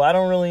all. So I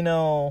don't really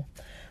know,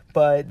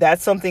 but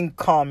that's something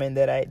common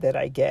that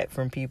I get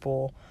from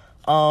people,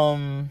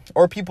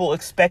 or people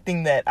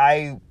expecting that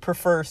I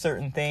prefer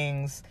certain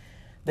things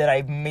that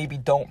I maybe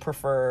don't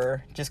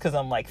prefer. Just because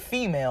I'm like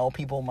female,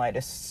 people might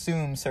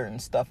assume certain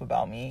stuff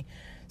about me.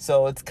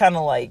 So it's kind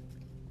of like,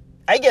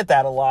 I get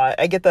that a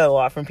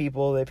lot from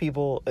people, that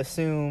people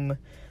assume,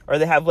 or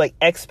they have like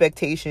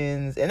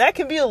expectations, and that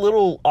can be a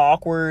little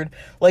awkward.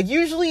 Like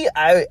usually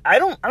I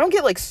don't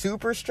get like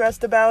super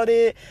stressed about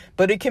it,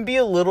 but it can be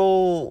a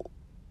little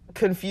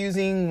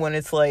confusing when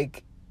it's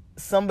like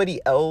somebody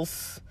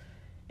else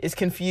is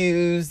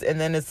confused, and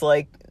then it's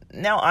like,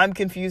 now I'm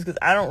confused because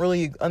I don't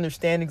really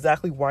understand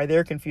exactly why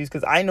they're confused,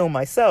 because I know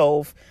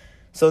myself.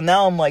 So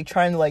now I'm like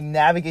trying to like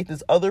navigate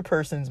this other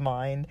person's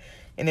mind,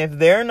 and if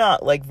they're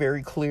not like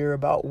very clear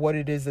about what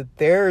it is that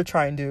they're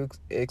trying to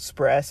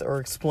express or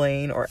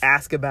explain or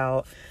ask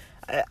about,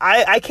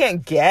 I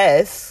can't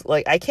guess.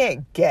 Like, I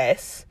can't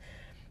guess.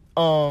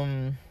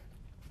 But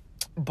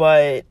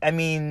I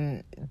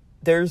mean,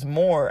 there's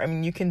more. I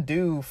mean, you can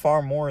do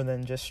far more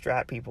than just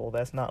strap people.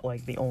 That's not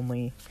like the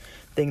only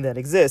thing that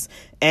exists.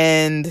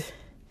 And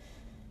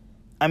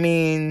I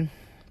mean,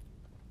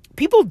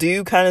 people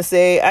do kind of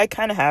say, I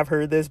kind of have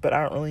heard this, but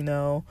I don't really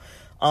know.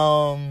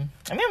 I mean,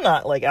 I'm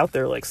not like out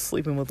there like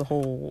sleeping with the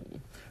whole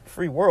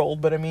free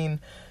world, but I mean,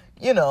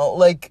 you know,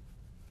 like,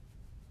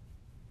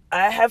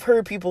 I have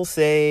heard people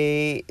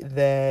say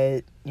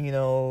that, you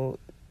know,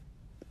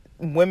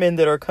 women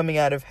that are coming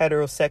out of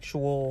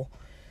heterosexual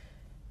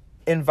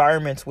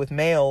environments with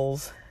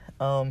males,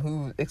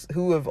 who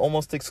have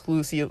almost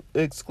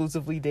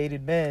exclusively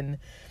dated men,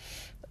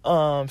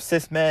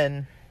 cis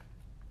men,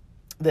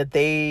 that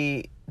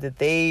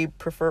they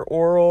prefer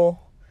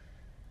oral.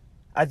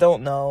 I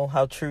don't know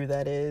how true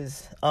that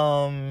is.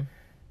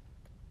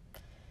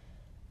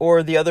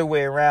 Or the other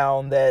way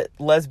around, that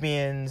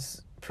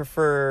lesbians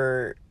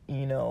prefer,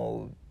 you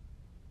know,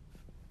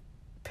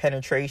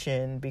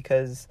 penetration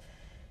because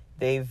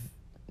they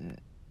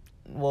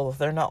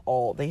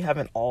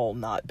haven't all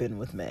not been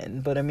with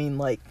men. But I mean,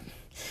 like,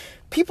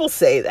 people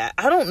say that.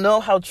 I don't know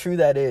how true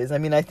that is. I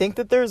mean, I think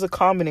that there's a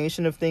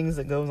combination of things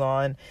that goes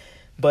on,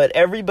 but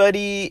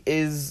everybody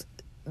is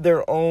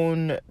their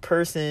own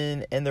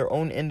person and their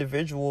own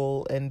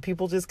individual, and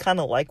people just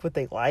kind of like what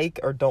they like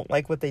or don't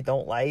like what they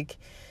don't like.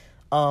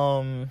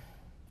 Touch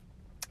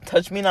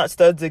Me Not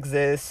studs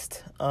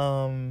exist.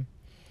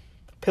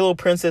 Pillow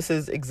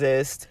princesses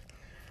exist.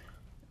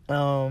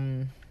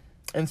 In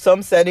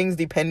some settings,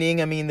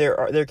 depending, I mean,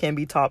 there can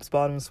be tops,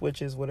 bottoms,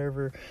 switches,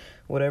 whatever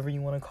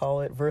you want to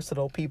call it,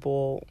 versatile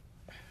people,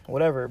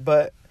 whatever.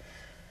 But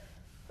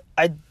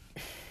I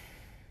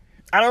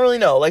don't really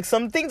know. Like,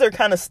 some things are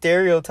kind of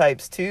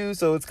stereotypes too,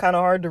 so it's kind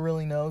of hard to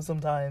really know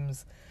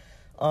sometimes.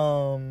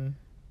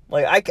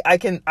 Like,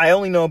 I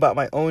only know about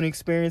my own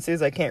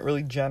experiences. I can't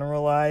really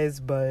generalize,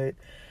 but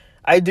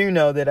I do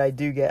know that I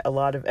do get a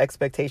lot of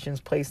expectations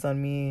placed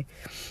on me.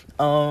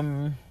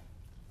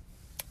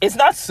 It's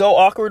not so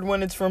awkward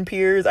when it's from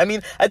peers. I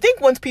mean, I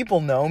think once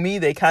people know me,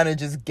 they kind of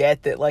just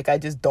get that, like, I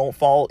just don't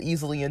fall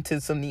easily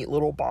into some neat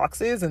little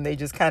boxes, and they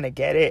just kind of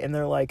get it, and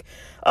they're like,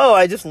 oh,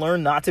 I just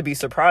learned not to be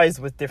surprised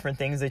with different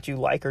things that you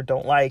like or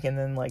don't like, and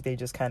then, like, they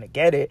just kind of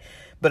get it.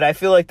 But I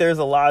feel like there's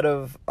a lot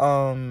of,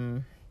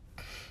 I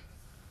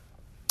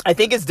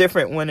think it's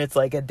different when it's,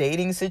 like, a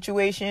dating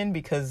situation,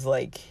 because,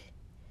 like,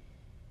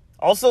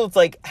 also, it's,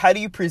 like, how do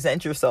you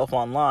present yourself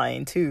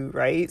online, too,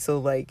 right? So,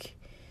 like,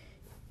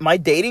 my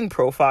dating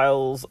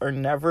profiles are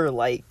never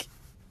like,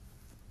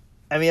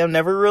 I mean, I'm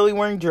never really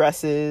wearing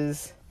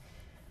dresses.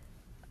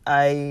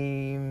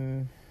 I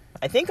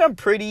think I'm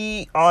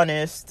pretty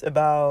honest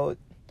about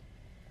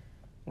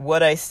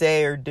what I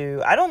say or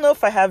do. I don't know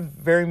if I have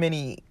very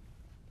many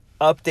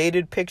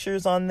updated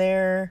pictures on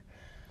there.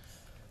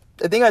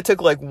 I think I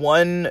took like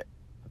one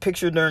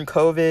picture during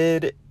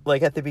COVID,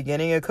 like at the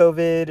beginning of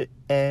COVID,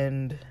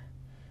 and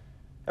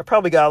I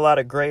probably got a lot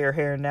of grayer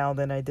hair now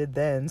than I did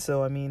then.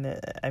 So, I mean,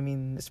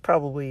 it's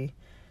probably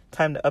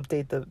time to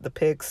update the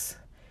pics.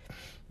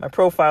 My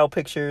profile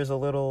picture is a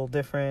little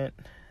different.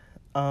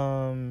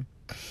 I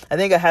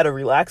think I had a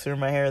relaxer in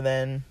my hair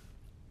then.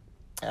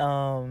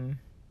 So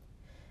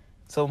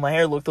my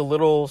hair looked a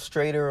little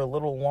straighter, a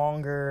little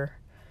longer.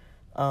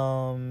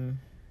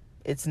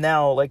 It's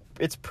now like,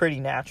 it's pretty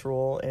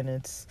natural, and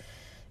it's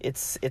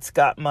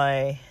got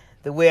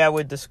the way I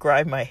would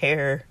describe my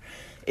hair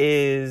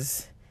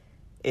is,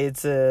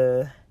 it's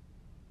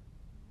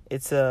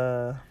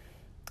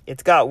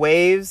got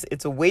waves.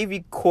 It's a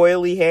wavy,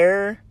 coily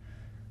hair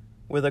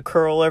with a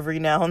curl every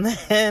now and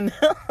then.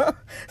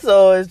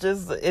 So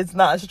it's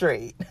not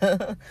straight.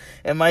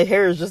 And my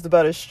hair is just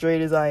about as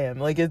straight as I am.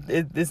 Like,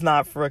 it's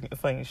not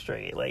fucking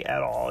straight, like,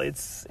 at all.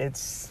 It's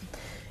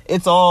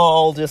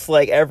all just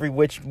like every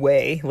which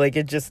way. Like,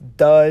 it just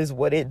does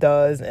what it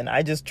does, and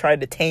I just try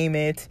to tame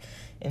it.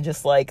 And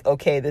just like,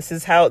 okay, this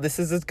is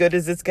as good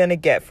as it's gonna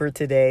get for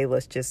today.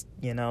 Let's just,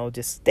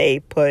 just stay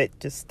put,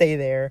 just stay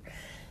there,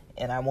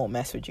 and I won't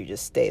mess with you.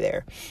 Just stay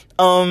there.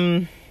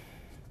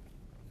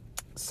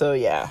 So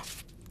yeah,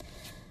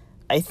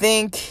 I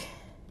think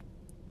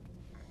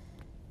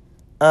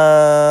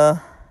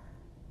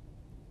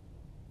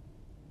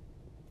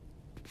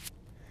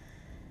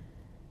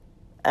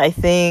I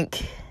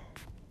think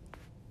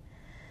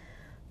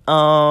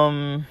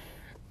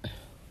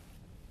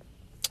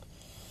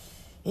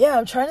yeah,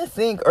 I'm trying to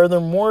think, are there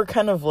more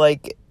kind of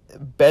like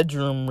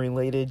bedroom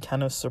related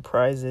kind of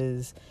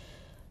surprises?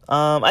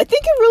 I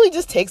think it really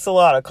just takes a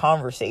lot of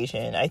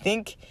conversation. I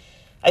think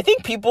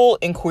people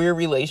in queer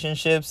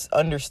relationships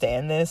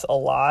understand this a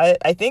lot.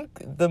 I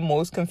think the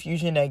most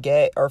confusion I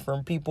get are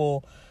from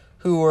people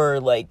who are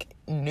like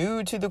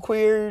new to the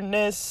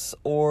queerness,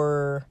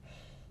 or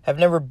have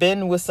never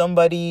been with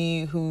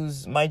somebody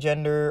who's my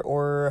gender,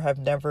 or have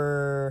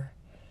never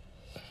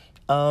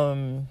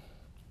have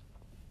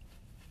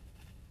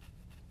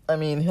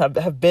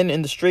been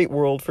in the straight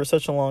world for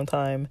such a long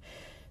time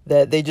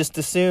that they just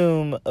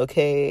assume,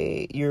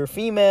 okay, you're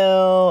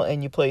female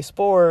and you play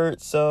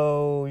sports,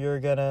 so you're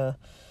gonna,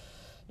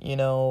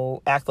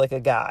 act like a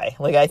guy.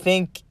 Like, I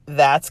think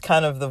that's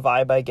kind of the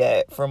vibe I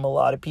get from a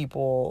lot of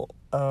people,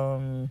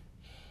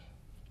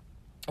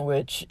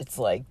 which it's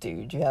like,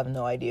 dude, you have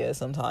no idea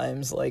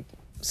sometimes, like,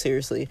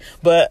 seriously.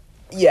 But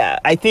yeah,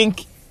 I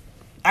think,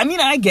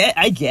 I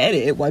get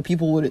it, why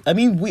people would,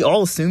 we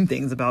all assume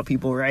things about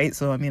people, right?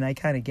 So, I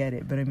kind of get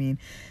it, but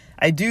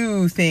I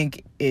do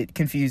think it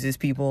confuses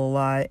people a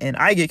lot, and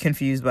I get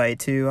confused by it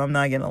too. I'm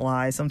not gonna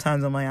lie.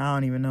 Sometimes I'm like, I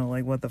don't even know,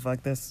 like, what the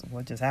fuck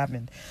what just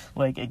happened?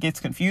 Like, it gets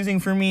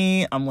confusing for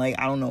me. I'm like,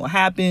 I don't know what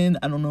happened.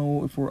 I don't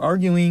know if we're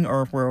arguing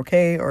or if we're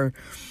okay, or,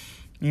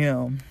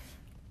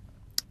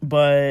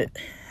 but,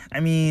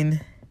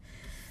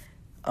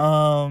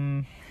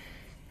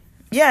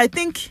 yeah, I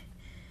think,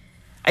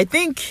 I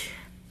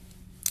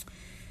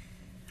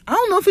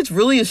don't know if it's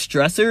really a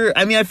stressor.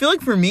 I feel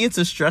like for me, it's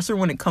a stressor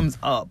when it comes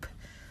up.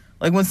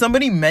 Like, when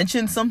somebody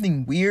mentions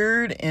something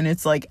weird and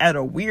it's, like, at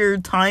a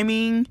weird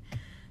timing,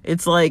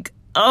 it's like,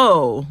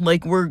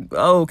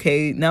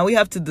 okay, now we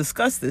have to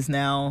discuss this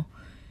now.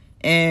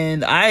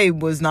 And I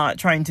was not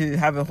trying to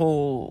have a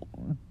whole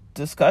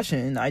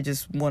discussion. I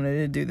just wanted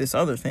to do this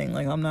other thing.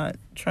 Like, I'm not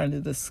trying to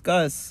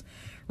discuss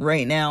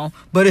right now.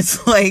 But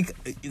it's like,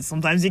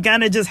 sometimes you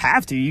kind of just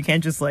have to. You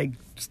can't just, like,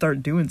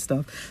 start doing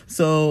stuff.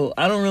 So,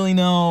 I don't really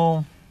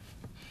know.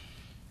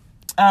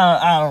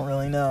 I don't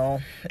really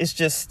know. It's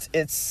just,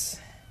 it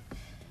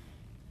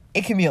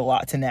can be a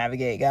lot to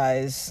navigate,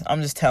 guys.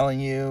 I'm just telling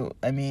you.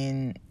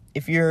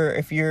 If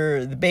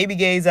you're the baby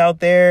gays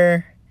out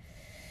there,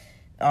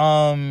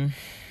 there's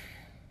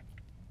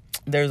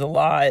a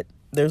lot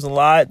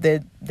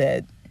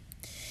that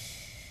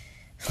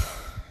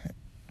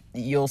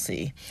you'll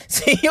see.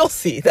 So you'll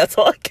see. That's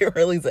all I can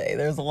really say.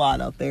 There's a lot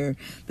out there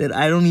that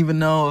I don't even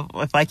know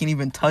if I can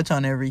even touch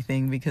on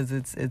everything, because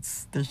there's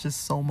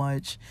just so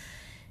much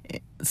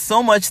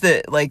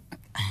that, like,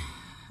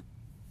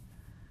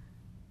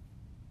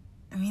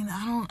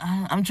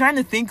 I'm trying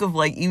to think of,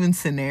 like, even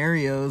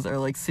scenarios or,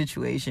 like,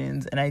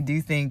 situations, and I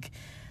do think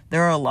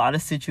there are a lot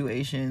of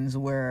situations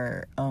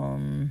where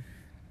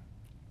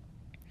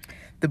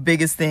the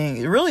biggest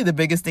thing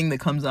that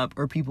comes up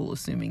are people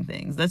assuming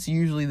things. That's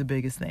usually the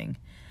biggest thing.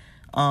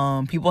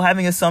 People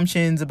having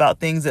assumptions about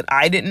things that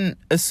I didn't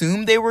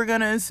assume they were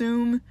gonna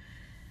assume.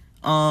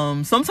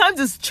 Sometimes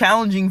it's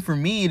challenging for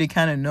me to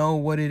kind of know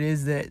what it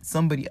is that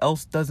somebody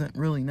else doesn't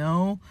really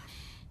know.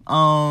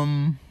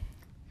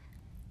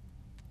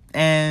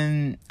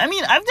 And I've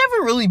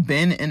never really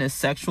been in a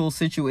sexual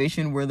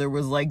situation where there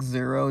was, like,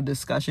 zero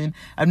discussion.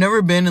 I've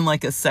never been in,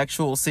 like, a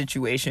sexual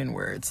situation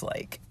where it's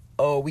like,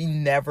 oh, we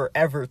never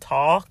ever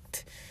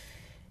talked,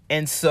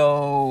 and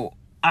so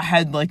I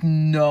had, like,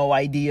 no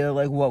idea,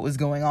 like, what was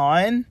going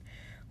on.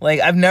 Like,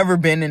 I've never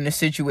been in a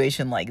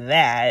situation like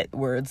that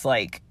where it's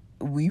like,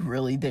 we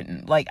really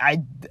didn't, like,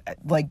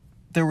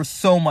 there was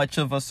so much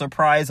of a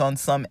surprise on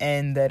some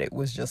end that it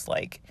was just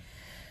like,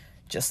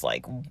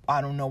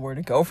 I don't know where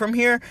to go from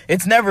here.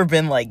 It's never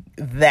been like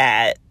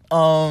that.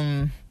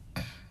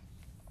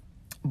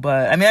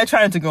 But I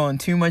try not to go in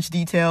too much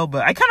detail,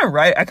 but I kind of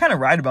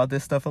write about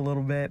this stuff a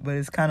little bit, but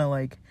it's kind of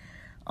like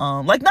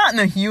not in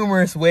a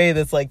humorous way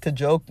that's like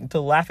to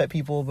laugh at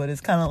people, but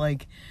it's kind of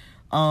like,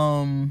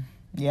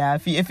 yeah,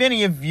 if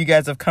any of you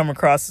guys have come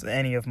across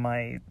any of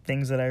my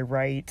things that I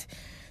write,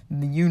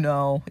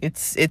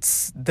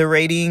 it's the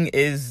rating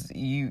is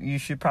you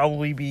should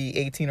probably be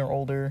 18 or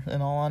older,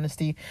 in all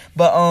honesty.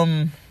 But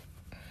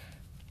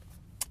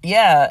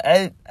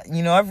yeah,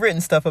 I've written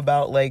stuff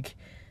about, like,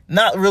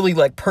 not really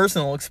like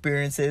personal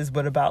experiences,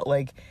 but about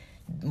like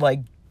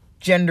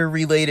gender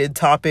related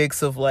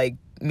topics of, like,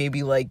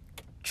 maybe like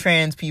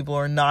trans people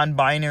or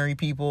non-binary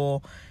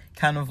people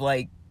kind of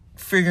like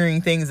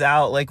figuring things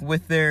out, like,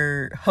 with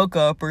their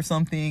hookup or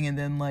something, and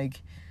then,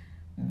 like,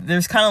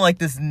 there's kind of like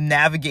this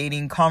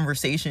navigating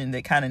conversation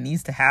that kind of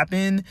needs to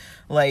happen.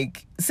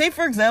 Like, say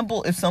for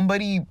example, if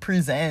somebody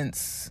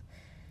presents,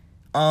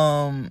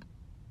 somebody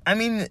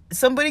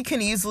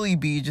can easily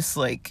be just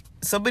like,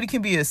 somebody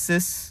can be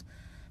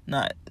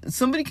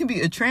somebody can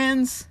be a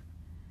trans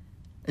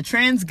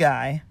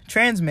guy,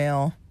 trans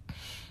male,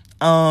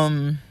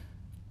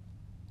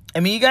 I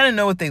mean, you gotta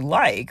know what they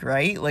like,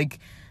 right? Like,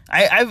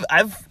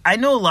 I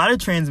know a lot of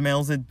trans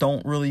males that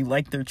don't really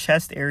like their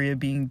chest area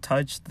being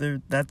touched.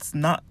 That's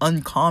not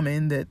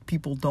uncommon that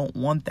people don't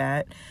want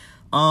that.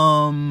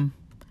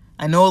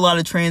 I know a lot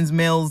of trans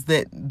males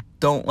that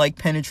don't like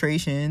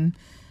penetration.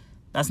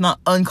 That's not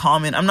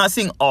uncommon. I'm not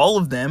saying all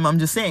of them. I'm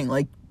just saying,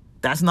 like,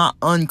 that's not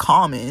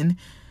uncommon.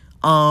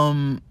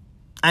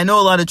 I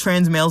know a lot of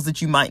trans males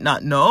that you might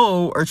not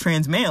know are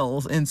trans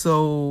males. And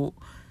so,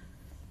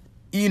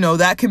 you know,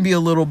 that can be a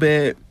little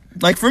bit,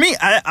 like, for me,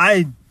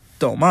 I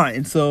don't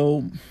mind.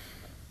 So,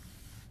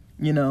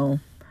 you know,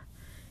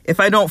 if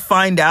I don't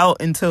find out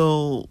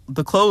until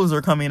the clothes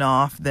are coming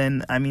off,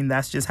 then, I mean,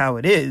 that's just how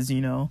it is,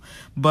 you know.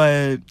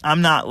 But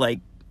I'm not, like,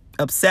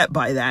 upset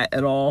by that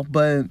at all.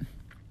 But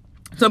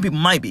some people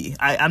might be.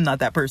 I'm not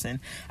that person.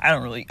 I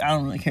don't really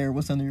care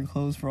what's under your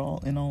clothes,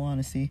 in all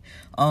honesty.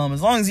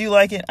 As long as you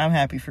like it, I'm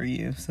happy for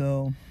you.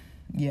 So,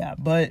 yeah.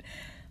 But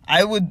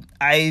I've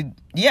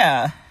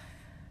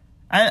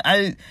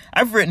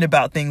written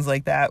about things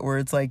like that where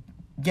it's like,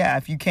 yeah,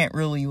 if you can't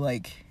really,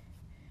 like,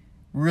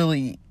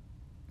 really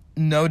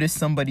notice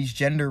somebody's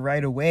gender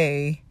right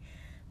away,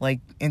 like,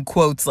 in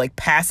quotes, like,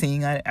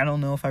 passing, I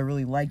don't know if I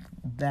really like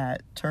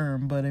that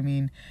term, but I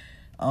mean,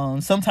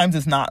 sometimes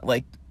it's not,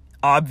 like,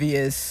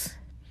 obvious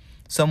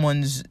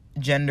someone's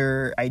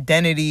gender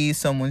identity,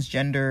 someone's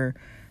gender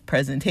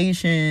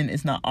presentation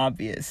is not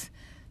obvious.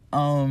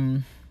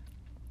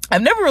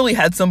 I've never really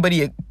had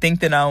somebody think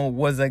that I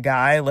was a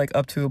guy, like,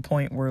 up to a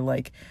point where,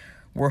 like,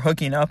 we're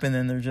hooking up and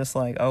then they're just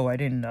like, oh, I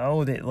didn't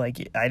know that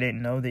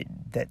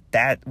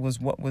was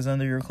what was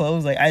under your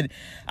clothes. Like,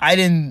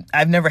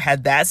 I've never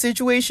had that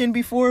situation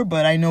before,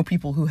 but I know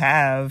people who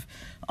have,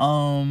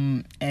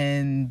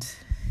 and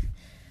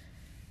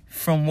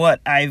from what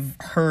I've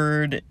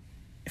heard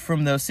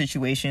from those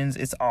situations,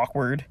 it's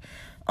awkward.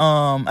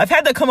 I've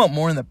had that come up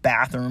more in the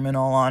bathroom, in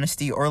all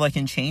honesty, or like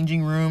in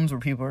changing rooms where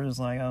people are just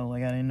like, oh,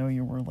 like, I didn't know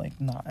you were, like,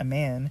 not a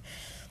man.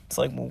 It's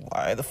like, well,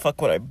 why the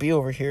fuck would I be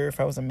over here if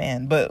I was a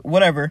man? But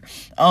whatever.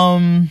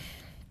 But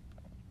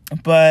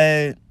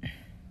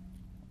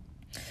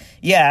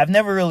yeah, I've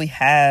never really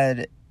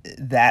had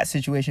that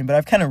situation, but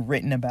I've kind of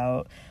written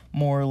about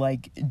more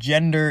like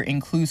gender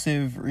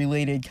inclusive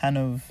related kind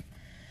of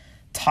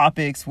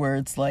topics where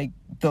it's like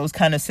those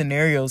kind of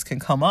scenarios can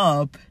come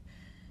up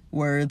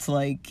where it's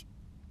like,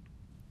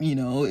 you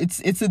know,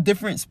 it's a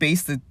different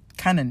space to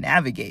kind of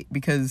navigate,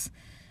 because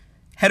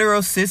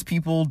hetero cis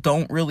people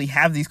don't really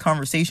have these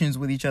conversations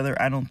with each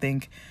other. I don't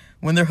think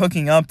when they're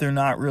hooking up, they're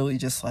not really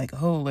just like,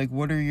 oh, like,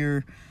 what are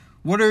your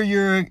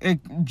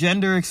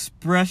gender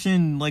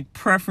expression, like,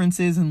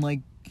 preferences and,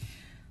 like,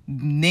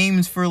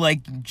 names for,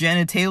 like,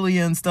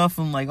 genitalia and stuff,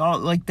 and, like, all,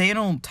 like, they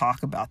don't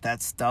talk about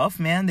that stuff,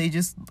 man. They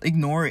just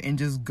ignore it and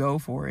just go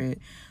for it.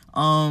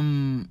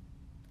 And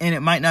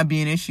it might not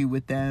be an issue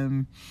with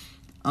them.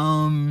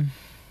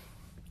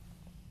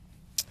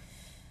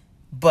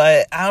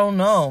 But I don't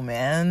know,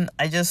 man.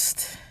 I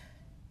just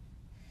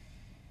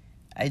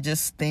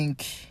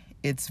think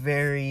it's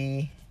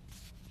very,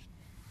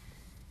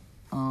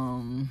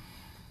 I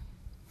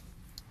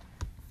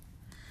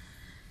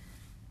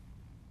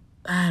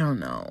don't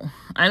know.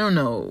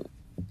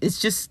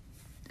 It's just,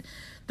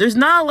 there's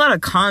not a lot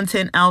of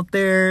content out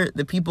there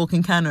that people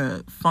can kind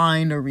of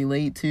find or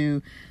relate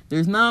to.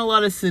 There's not a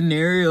lot of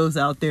scenarios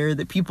out there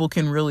that people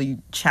can really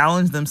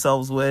challenge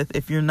themselves with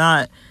if you're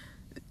not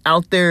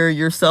out there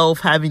yourself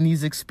having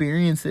these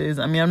experiences.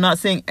 I mean, I'm not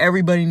saying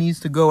everybody needs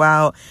to go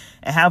out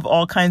and have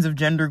all kinds of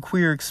gender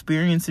queer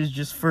experiences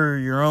just for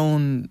your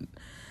own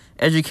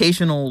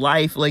educational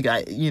life. Like,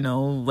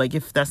 like,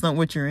 if that's not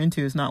what you're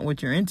into, it's not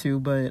what you're into,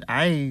 but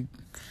I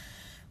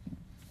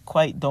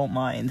quite don't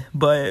mind.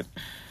 But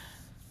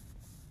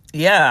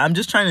yeah, I'm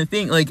just trying to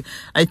think, like,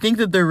 I think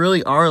that there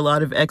really are a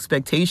lot of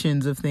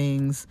expectations of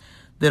things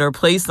that are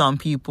placed on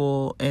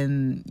people,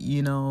 and,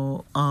 you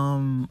know,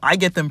 I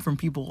get them from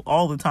people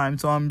all the time,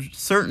 so I'm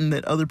certain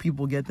that other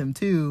people get them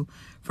too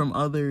from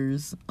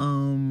others,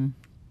 and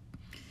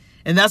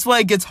that's why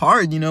it gets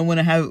hard, you know,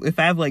 if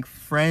I have like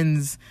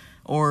friends,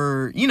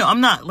 or, you know, I'm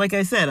not, like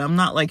I said, I'm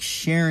not like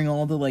sharing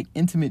all the like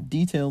intimate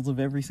details of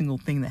every single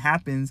thing that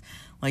happens.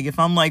 Like, if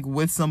I'm like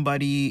with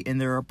somebody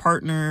and they're a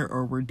partner,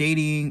 or we're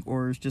dating,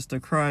 or it's just a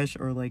crush,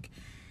 or like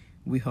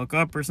we hook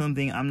up or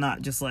something, I'm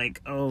not just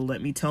like, oh,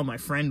 let me tell my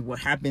friend what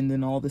happened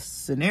in all this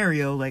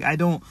scenario. Like, I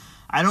don't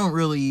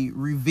really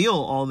reveal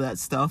all that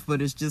stuff,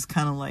 but it's just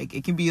kind of like,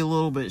 it can be a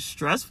little bit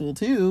stressful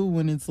too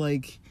when it's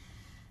like,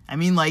 I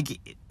mean, like,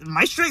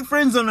 my straight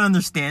friends don't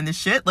understand this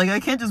shit. Like,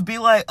 I can't just be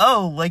like,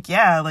 oh, like,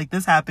 yeah, like,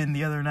 this happened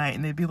the other night,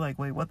 and they'd be like,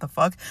 wait, what the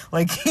fuck?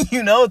 Like,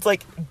 you know, it's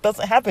like, it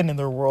doesn't happen in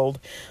their world.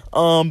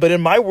 But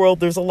in my world,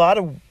 there's a lot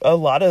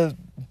of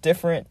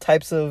different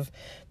types of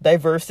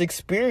diverse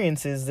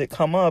experiences that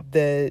come up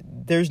that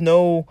there's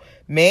no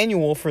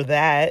manual for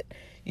that.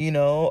 You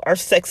know, our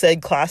sex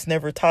ed class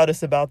never taught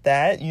us about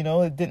that. You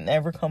know, it didn't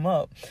ever come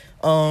up.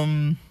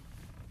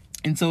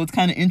 And so it's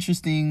kind of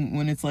interesting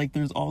when it's like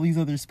there's all these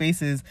other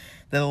spaces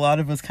that a lot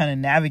of us kind of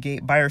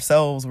navigate by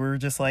ourselves. We're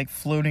just like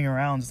floating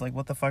around, just like,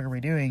 what the fuck are we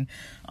doing?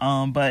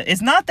 But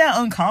it's not that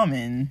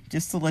uncommon,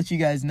 just to let you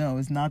guys know.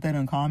 It's not that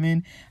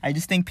uncommon. I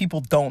just think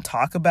people don't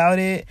talk about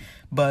it.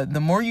 But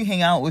the more you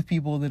hang out with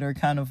people that are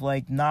kind of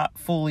like not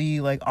fully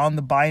like on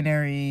the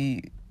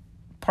binary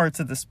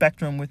parts of the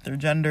spectrum with their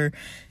gender,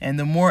 and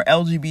the more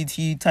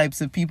LGBT types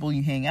of people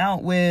you hang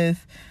out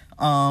with,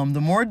 the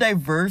more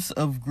diverse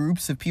of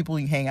groups of people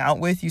you hang out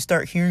with, you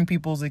start hearing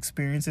people's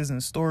experiences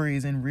and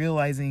stories and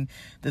realizing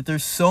that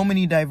there's so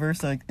many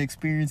diverse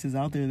experiences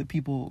out there that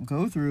people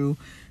go through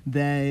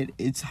that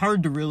it's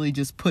hard to really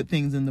just put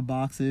things in the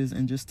boxes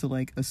and just to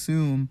like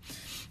assume.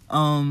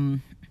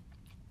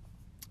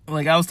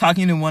 Like I was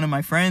talking to one of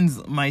my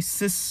friends, my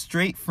cis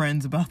straight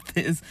friends, about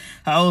this.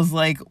 I was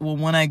like, well,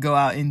 when I go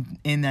out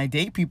and I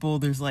date people,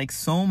 there's like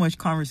so much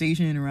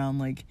conversation around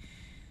like,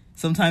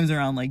 sometimes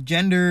around like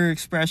gender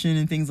expression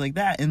and things like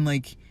that, and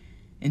like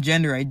and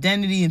gender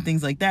identity and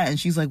things like that. And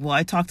she's like, well,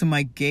 I talked to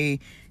my gay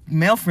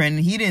male friend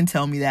and he didn't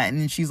tell me that.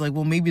 And she's like,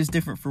 well, maybe it's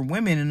different for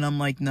women. And I'm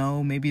like,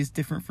 no, maybe it's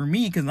different for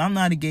me because I'm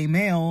not a gay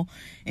male,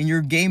 and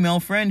your gay male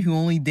friend who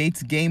only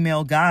dates gay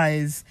male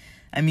guys,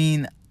 I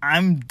mean,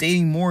 I'm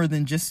dating more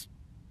than just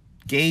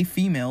gay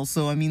females.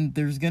 So I mean,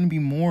 there's gonna be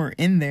more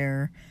in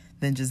there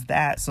than just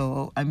that.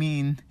 So I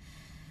mean,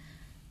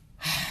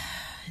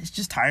 it's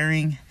just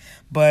tiring.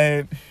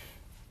 But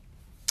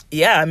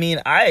yeah, I mean,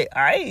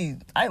 I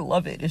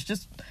love it. It's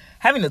just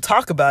having to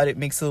talk about it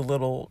makes it a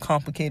little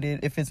complicated.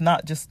 If it's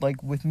not just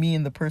like with me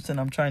and the person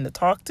I'm trying to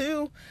talk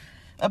to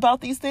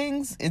about these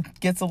things, it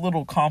gets a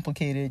little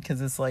complicated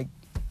because it's like,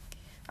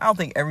 I don't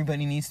think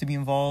everybody needs to be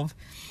involved.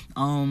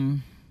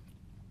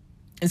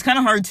 It's kind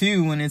of hard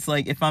too when it's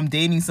like, if I'm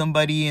dating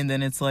somebody and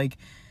then it's like,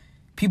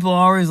 people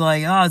are always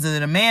like, oh, is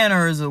it a man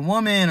or is it a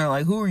woman, or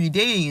like, who are you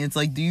dating? It's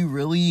like, do you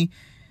really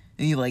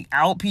like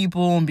out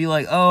people and be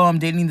like, oh, I'm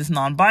dating this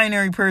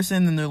non-binary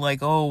person, and they're like,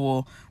 oh,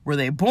 well, were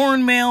they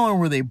born male or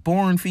were they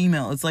born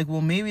female? It's like,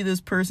 well, maybe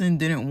this person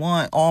didn't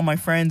want all my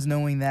friends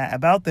knowing that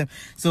about them.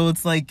 So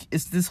it's like,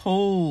 it's this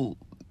whole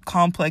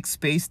complex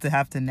space to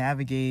have to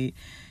navigate.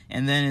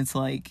 And then it's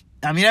like,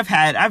 I mean,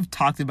 I've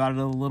talked about it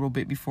a little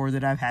bit before,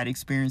 that I've had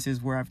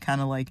experiences where I've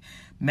kind of like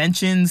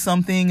mentioned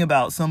something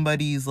about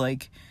somebody's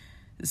like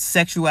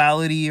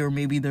sexuality or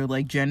maybe their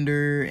like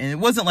gender, and it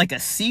wasn't like a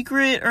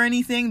secret or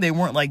anything. They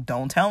weren't like,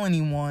 don't tell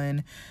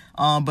anyone.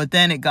 But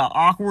then it got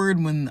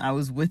awkward when I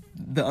was with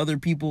the other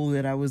people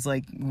that I was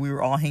like, we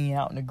were all hanging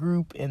out in a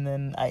group, and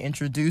then I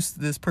introduced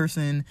this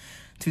person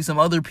to some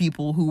other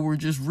people who were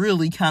just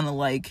really kind of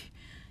like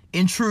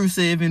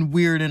intrusive and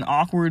weird and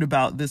awkward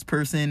about this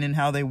person and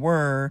how they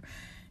were.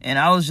 And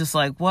I was just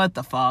like, what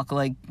the fuck?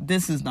 Like,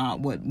 this is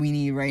not what we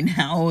need right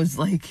now. It's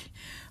like,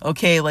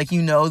 okay, like,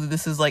 you know that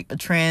this is like a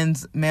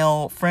trans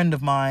male friend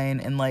of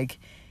mine, and like,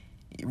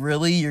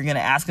 really, you're gonna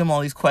ask him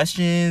all these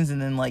questions and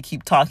then like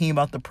keep talking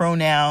about the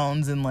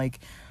pronouns and like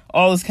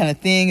all this kind of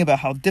thing about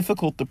how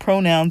difficult the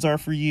pronouns are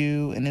for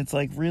you. And it's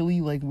like,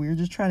 really, like, we're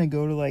just trying to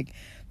go to like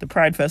the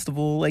Pride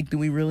Festival. Like, do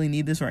we really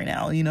need this right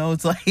now? You know,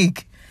 it's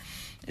like,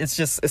 it's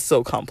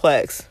so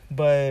complex.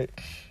 But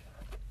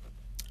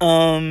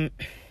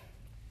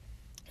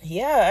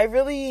yeah,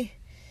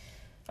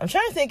 I'm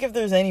trying to think if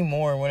there's any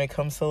more when it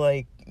comes to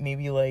like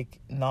maybe like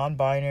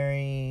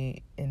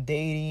non-binary and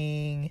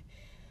dating.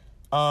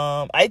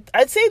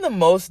 I'd say the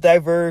most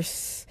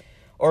diverse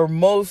or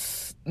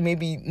most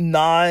maybe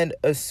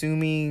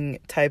non-assuming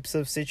types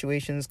of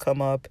situations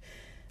come up,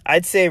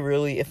 I'd say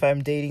really if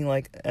I'm dating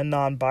like a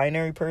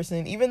non-binary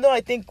person, even though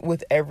I think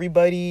with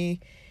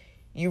everybody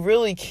you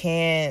really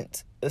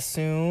can't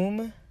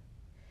assume.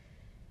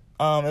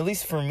 At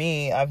least for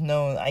me, I've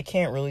known I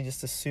can't really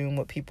just assume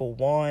what people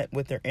want,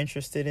 what they're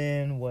interested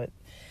in, what,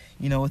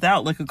 you know,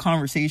 without like a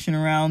conversation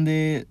around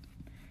it,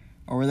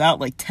 or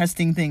without like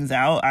testing things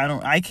out.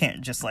 I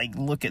can't just like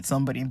look at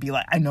somebody and be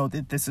like, I know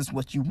that this is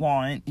what you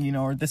want, you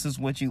know, or this is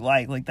what you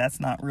like. Like, that's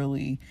not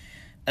really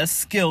a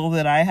skill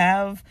that I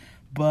have.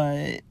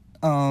 But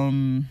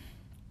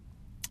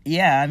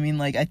yeah, I mean,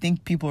 like, I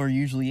think people are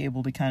usually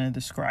able to kind of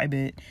describe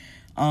it.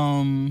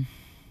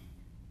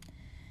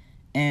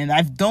 And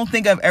I don't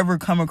think I've ever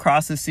come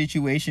across a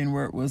situation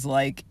where it was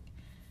like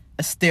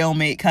a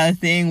stalemate kind of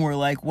thing, where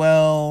like,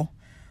 well,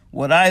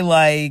 what I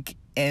like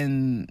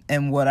and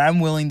what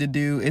I'm willing to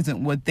do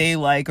isn't what they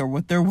like or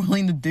what they're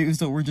willing to do,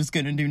 so we're just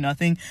gonna do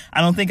nothing.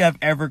 I don't think I've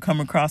ever come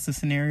across a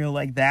scenario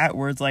like that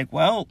where it's like,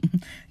 well,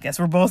 guess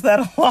we're both at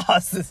a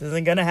loss. This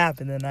isn't gonna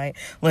happen tonight.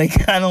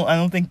 Like, I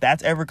don't think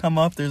that's ever come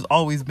up. There's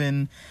always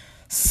been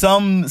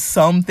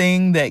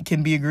something that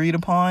can be agreed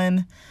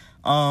upon.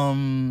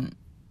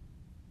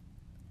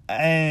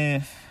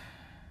 I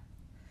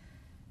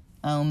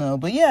don't know,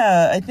 but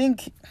yeah, I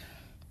think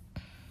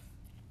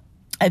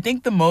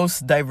the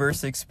most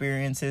diverse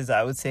experiences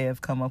I would say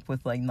have come up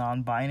with like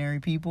non-binary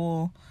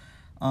people.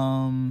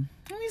 You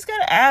just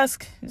gotta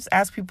ask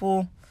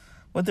people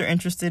what they're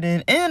interested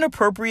in an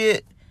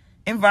appropriate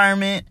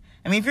environment.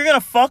 I mean, if you're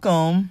gonna fuck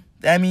them,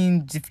 I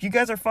mean, if you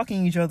guys are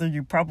fucking each other,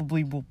 you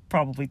will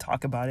probably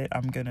talk about it,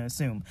 I'm gonna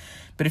assume.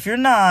 But if you're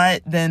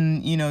not,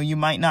 then, you know, you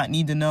might not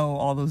need to know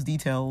all those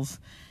details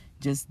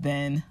just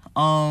then.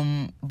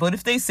 But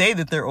if they say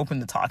that they're open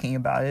to talking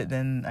about it,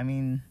 then, I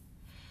mean,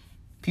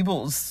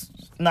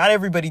 not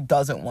everybody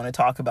doesn't want to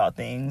talk about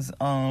things.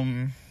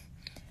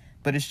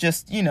 But it's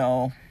just, you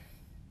know,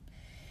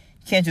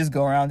 you can't just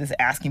go around just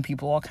asking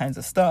people all kinds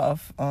of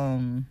stuff.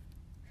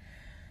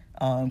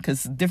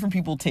 Because different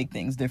people take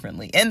things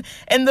differently. And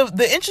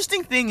the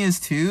interesting thing is,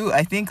 too,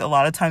 I think a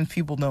lot of times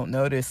people don't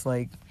notice,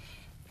 like,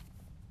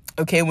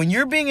 okay, when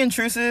you're being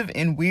intrusive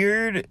and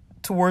weird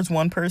towards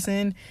one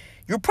person,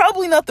 you're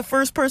probably not the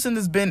first person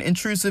that's been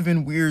intrusive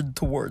and weird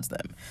towards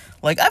them.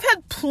 Like, I've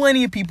had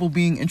plenty of people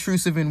being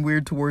intrusive and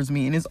weird towards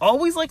me, and it's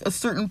always, like, a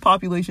certain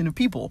population of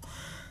people.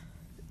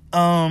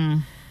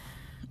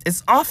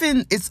 It's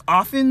often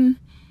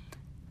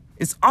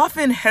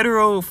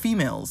hetero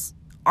females.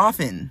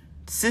 Often.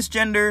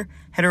 Cisgender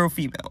hetero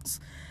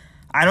females.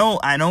 I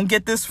don't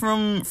get this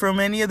from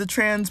any of the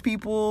trans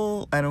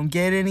people. I don't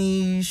get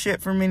any shit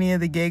from any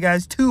of the gay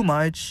guys too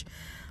much.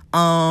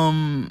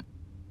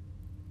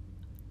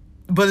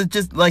 But it's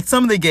just like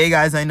some of the gay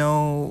guys I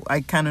know,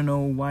 I kind of know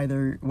why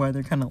they're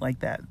kind of like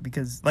that,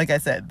 because like I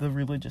said, the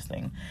religious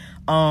thing.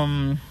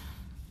 So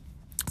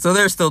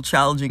they're still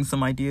challenging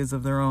some ideas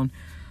of their own.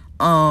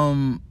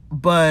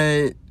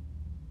 But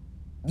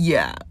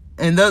yeah,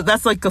 and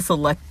that's like a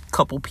select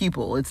couple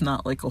people. It's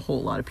not like a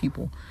whole lot of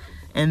people.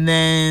 And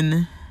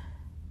then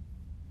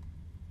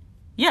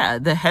yeah,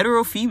 the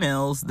hetero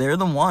females, they're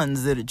the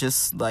ones that are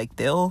just like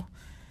they'll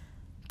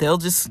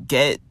just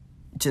get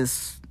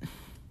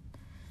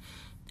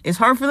it's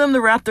hard for them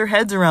to wrap their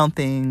heads around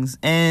things.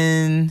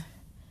 And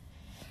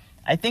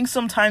I think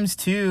sometimes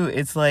too,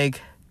 it's like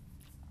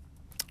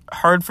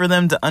hard for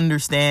them to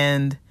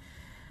understand,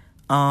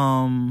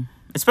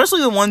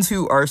 especially the ones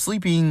who are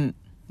sleeping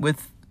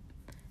with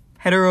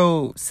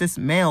hetero cis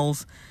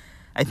males.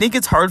 I think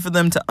it's hard for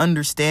them to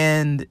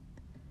understand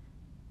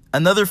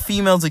another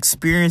female's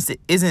experience that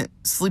isn't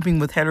sleeping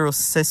with hetero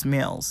cis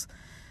males.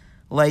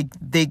 Like,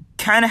 they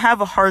kind of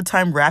have a hard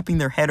time wrapping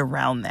their head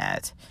around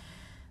that.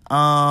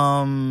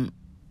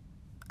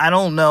 I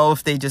don't know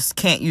if they just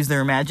can't use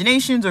their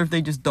imaginations or if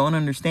they just don't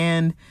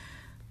understand,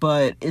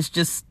 but it's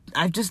just,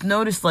 I've just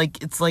noticed,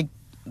 like, it's like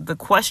the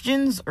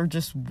questions are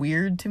just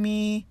weird to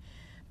me.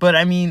 But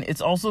I mean,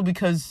 it's also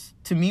because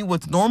to me,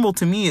 what's normal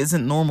to me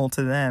isn't normal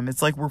to them.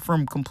 It's like we're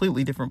from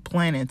completely different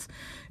planets.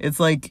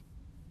 It's like,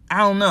 I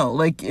don't know,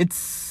 like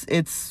it's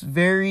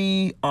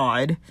very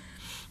odd.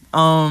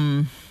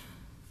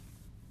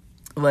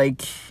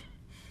 Like,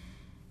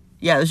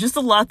 yeah, there's just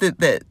a lot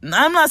that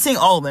I'm not saying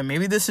all of them.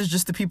 Maybe this is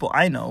just the people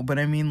I know, but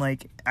I mean,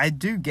 like, I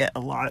do get a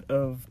lot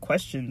of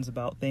questions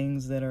about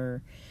things that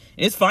are,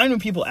 it's fine when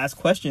people ask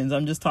questions.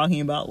 I'm just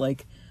talking about,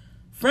 like,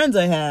 friends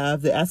I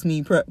have that ask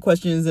me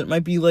questions that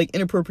might be, like,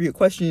 inappropriate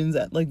questions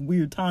at, like,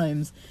 weird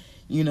times.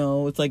 You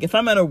know, it's like, if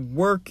I'm at a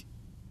work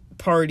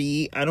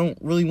party, I don't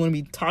really want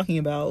to be talking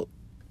about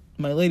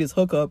my latest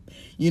hookup,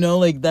 you know,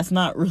 like, that's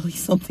not really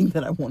something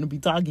that I want to be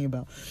talking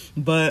about.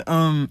 But,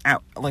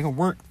 at, like, a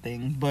work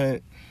thing,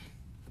 but,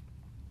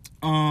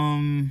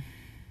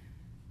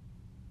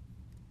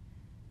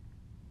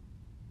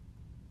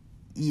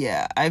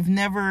 yeah, I'm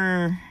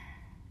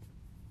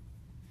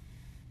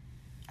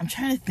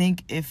trying to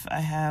think if I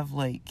have,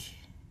 like,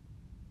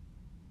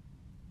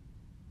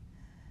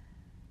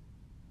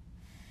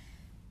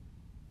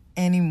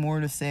 any more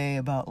to say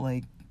about,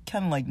 like,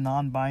 kind of, like,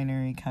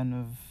 non-binary kind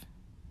of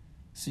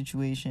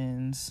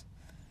situations.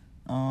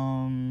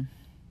 I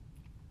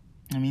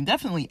mean,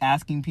 definitely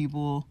asking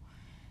people,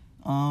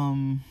 I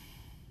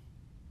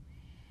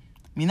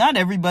mean, not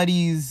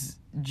everybody's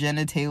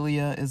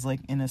genitalia is,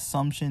 like, an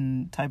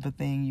assumption type of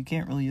thing. You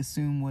can't really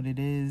assume what it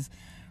is,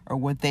 or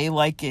what they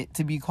like it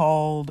to be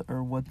called,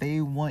 or what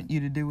they want you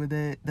to do with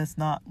it. That's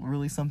not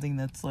really something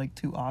that's, like,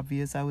 too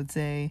obvious, I would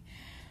say.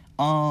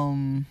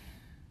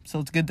 So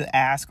it's good to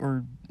ask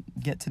or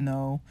get to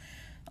know.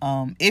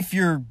 If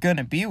you're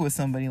gonna be with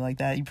somebody like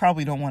that, you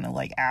probably don't want to,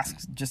 like,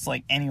 ask just,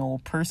 like, any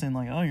old person,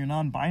 like, oh, you're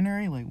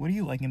non-binary? Like, what do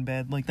you like in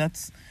bed? Like,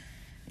 that's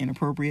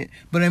inappropriate.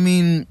 But, I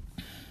mean,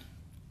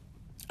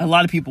 a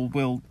lot of people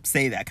will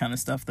say that kind of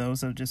stuff, though,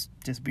 so just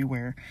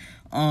beware.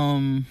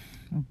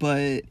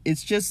 But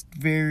it's just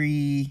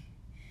very,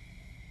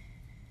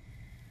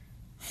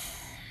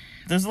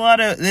 there's a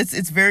lot of,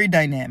 it's very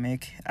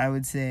dynamic, I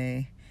would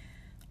say.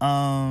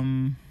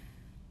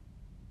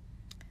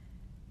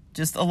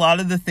 Just a lot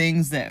of the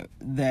things that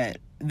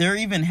they're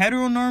even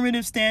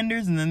heteronormative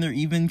standards, and then they're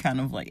even kind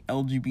of like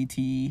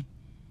LGBT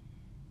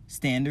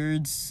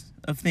standards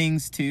of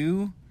things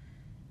too.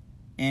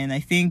 And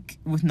I think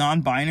with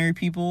non-binary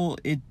people,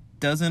 it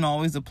doesn't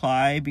always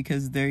apply,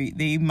 because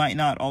they might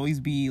not always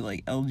be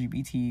like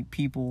LGBT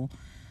people.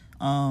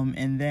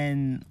 And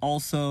then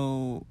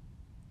also,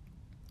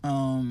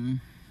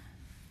 like,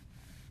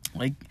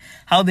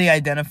 how they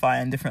identify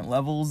on different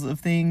levels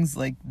of things,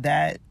 like,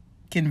 that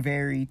can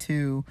vary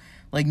too.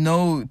 Like,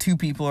 no two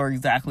people are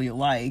exactly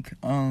alike.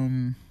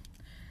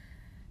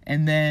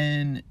 And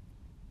then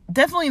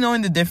definitely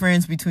knowing the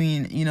difference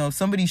between, you know, if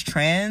somebody's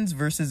trans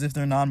versus if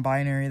they're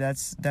non-binary,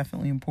 that's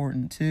definitely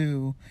important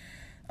too.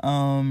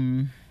 I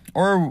mean,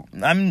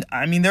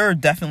 there are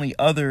definitely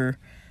other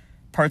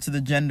parts of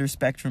the gender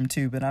spectrum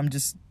too, but I'm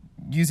just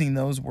using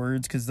those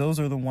words because those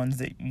are the ones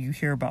that you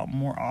hear about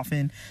more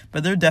often.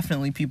 But there are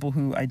definitely people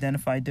who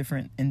identify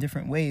in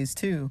different ways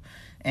too,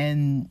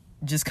 and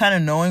just kind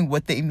of knowing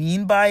what they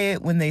mean by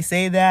it when they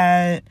say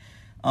that,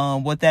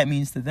 what that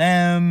means to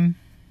them,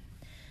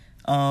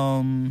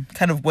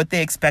 kind of what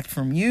they expect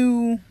from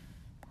you,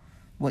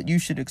 what you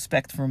should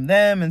expect from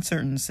them in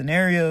certain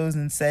scenarios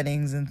and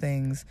settings and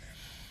things.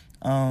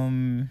 I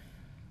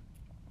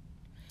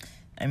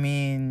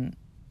mean,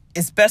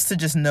 it's best to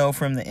just know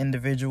from the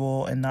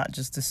individual and not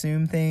just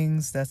assume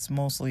things. That's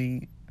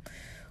mostly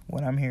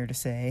what I'm here to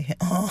say.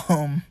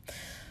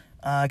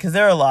 Because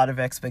there are a lot of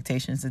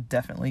expectations that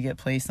definitely get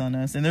placed on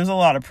us. And there's a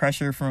lot of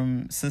pressure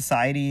from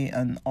society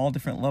and all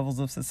different levels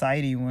of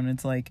society when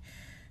it's like,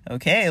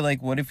 okay,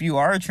 like, what if you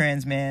are a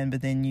trans man,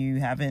 but then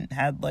you haven't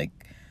had, like,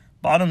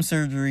 bottom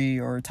surgery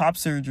or top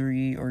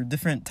surgery or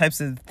different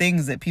types of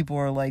things that people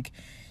are like,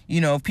 you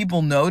know, if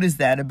people notice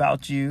that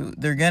about you,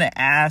 they're going to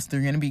ask,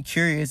 they're going to be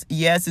curious.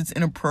 Yes, it's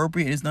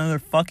inappropriate. It's none of their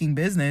fucking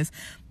business,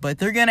 but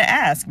they're going to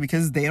ask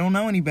because they don't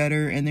know any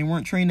better and they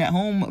weren't trained at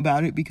home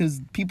about it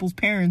because people's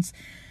parents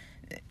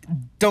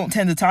don't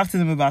tend to talk to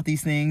them about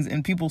these things,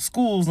 and people's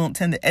schools don't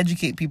tend to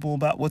educate people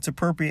about what's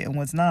appropriate and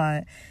what's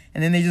not.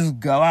 And then they just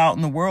go out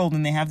in the world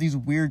and they have these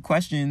weird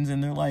questions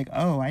and they're like,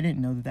 oh, I didn't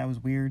know that was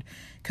weird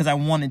because I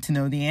wanted to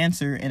know the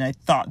answer. And I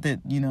thought that,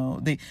 you know,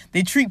 they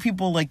treat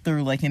people like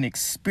they're like an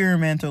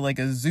experiment or like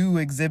a zoo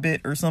exhibit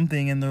or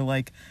something. And they're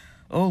like,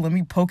 oh, let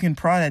me poke and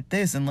prod at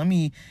this and let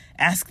me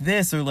ask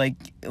this, or like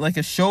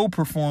a show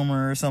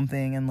performer or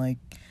something. And like,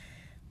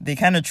 they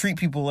kind of treat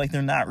people like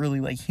they're not really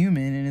like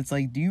human. And it's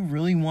like, do you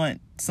really want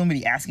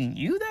somebody asking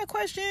you that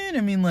question? I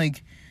mean,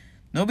 like,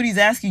 nobody's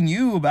asking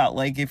you about,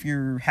 like, if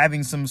you're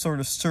having some sort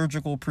of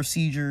surgical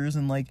procedures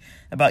and, like,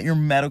 about your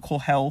medical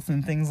health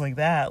and things like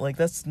that. Like,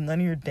 that's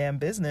none of your damn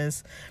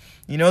business.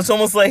 You know, it's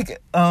almost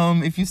like,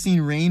 if you've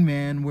seen Rain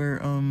Man,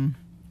 where,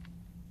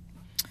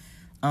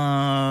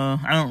 I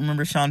don't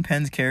remember Sean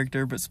Penn's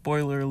character, but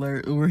spoiler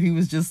alert, where he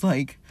was just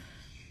like,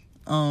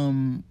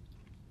 I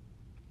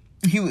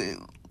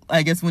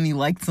guess when he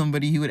liked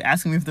somebody, he would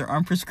ask them if they're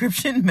on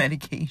prescription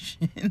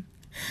medication.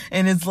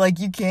 And it's like,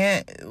 you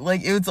can't,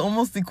 like, it's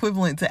almost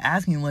equivalent to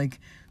asking, like,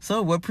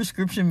 so what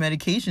prescription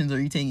medications are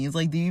you taking? It's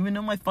like, do you even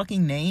know my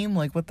fucking name?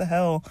 Like, what the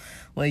hell?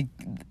 Like,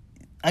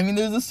 I mean,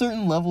 there's a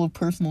certain level of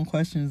personal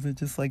questions that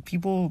just, like,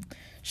 people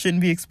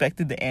shouldn't be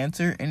expected to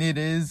answer. And it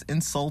is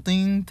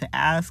insulting to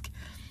ask.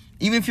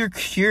 Even if you're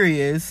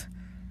curious,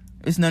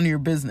 it's none of your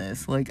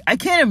business. Like, I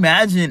can't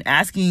imagine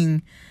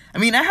asking. I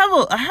mean, I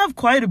have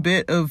quite a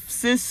bit of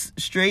cis,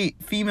 straight,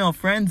 female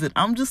friends that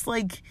I'm just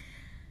like,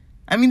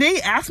 I mean,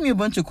 they ask me a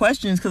bunch of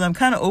questions because I'm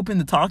kind of open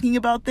to talking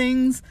about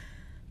things.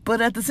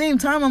 But at the same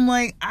time, I'm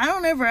like, I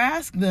don't ever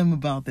ask them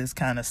about this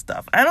kind of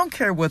stuff. I don't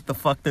care what the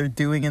fuck they're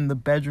doing in the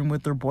bedroom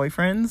with their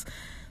boyfriends.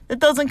 It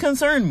doesn't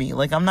concern me.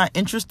 Like, I'm not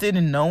interested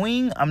in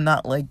knowing. I'm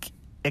not, like,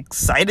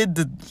 excited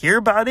to hear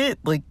about it.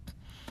 Like,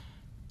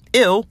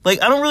 ew.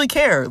 Like, I don't really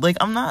care. Like,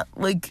 I'm not,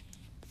 like,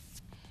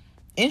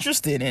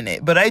 interested in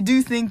it. But I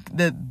do think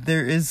that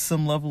there is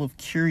some level of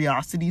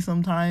curiosity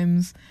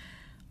sometimes.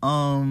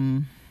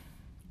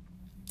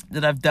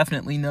 That I've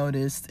definitely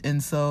noticed.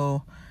 And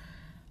so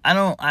I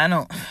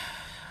don't,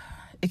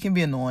 it can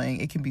be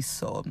annoying. It can be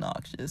so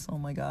obnoxious. Oh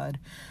my God.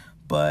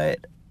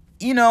 But,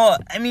 you know,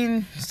 I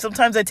mean,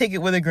 sometimes I take it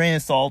with a grain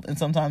of salt and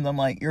sometimes I'm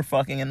like, you're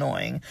fucking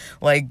annoying.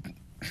 Like,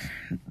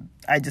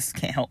 I just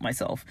can't help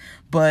myself.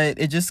 But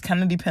it just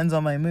kind of depends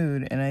on my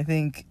mood. And I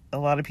think a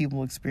lot of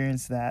people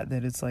experience that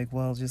it's like,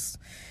 well, just,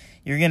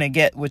 you're going to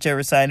get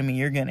whichever side of me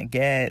you're going to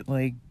get.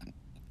 Like,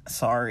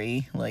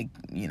 sorry, like,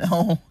 you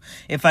know,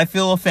 if I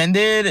feel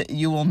offended,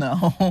 you will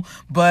know.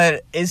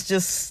 But it's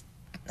just,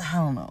 I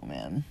don't know,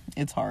 man,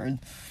 it's hard.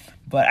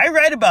 But I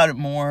write about it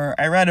more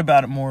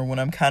when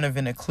I'm kind of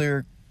in a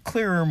clearer,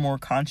 more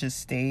conscious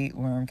state,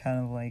 where I'm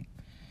kind of like,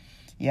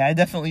 yeah, I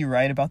definitely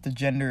write about the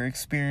gender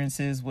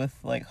experiences with,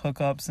 like,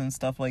 hookups and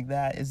stuff like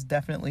that. It's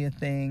definitely a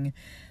thing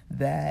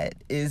that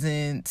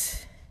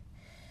isn't,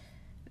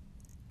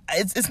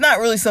 it's not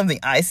really something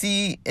I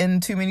see in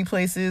too many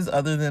places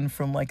other than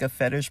from, like, a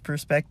fetish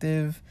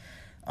perspective.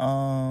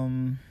 I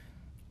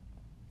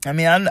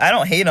mean, I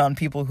don't hate on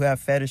people who have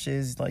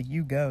fetishes. Like,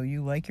 you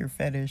like your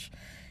fetish,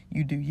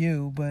 you do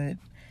you. But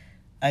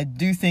I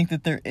do think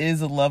that there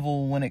is a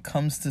level when it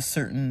comes to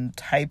certain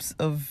types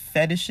of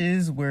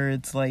fetishes where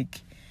it's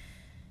like,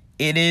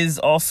 it is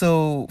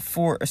also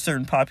for a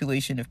certain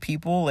population of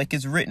people. Like,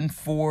 it's written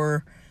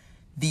for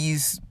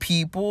these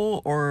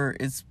people, or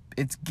it's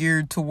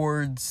geared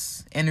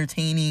towards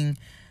entertaining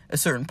a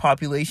certain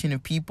population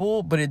of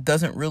people, but it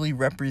doesn't really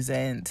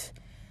represent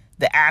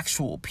the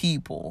actual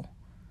people.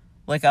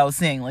 Like I was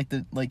saying,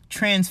 like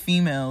trans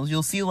females,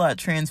 you'll see a lot of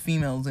trans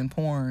females in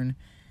porn,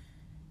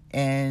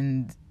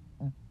 and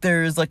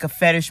there's like a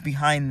fetish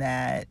behind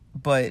that,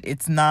 but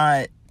it's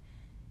not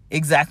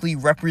exactly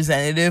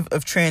representative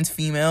of trans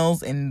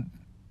females and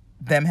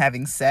them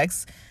having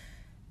sex.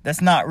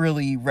 That's not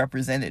really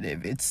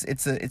representative.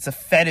 It's a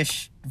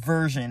fetish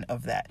version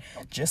of that.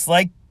 Just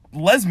like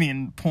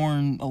lesbian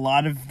porn, a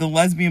lot of the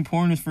lesbian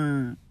porn is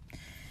for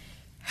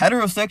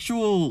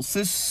heterosexual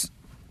cis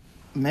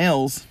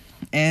males,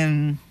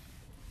 and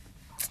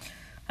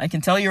I can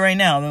tell you right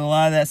now that a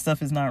lot of that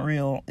stuff is not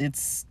real.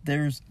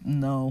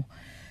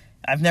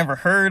 I've never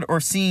heard or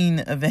seen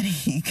of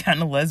any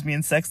kind of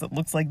lesbian sex that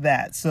looks like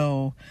that.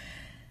 So,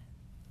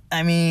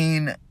 I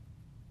mean,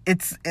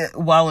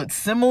 while it's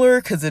similar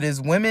because it is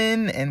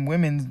women and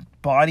women's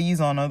bodies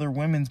on other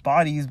women's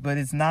bodies, but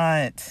it's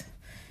not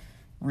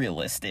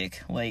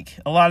realistic. Like,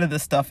 a lot of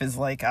this stuff is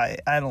like, I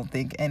don't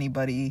think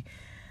anybody,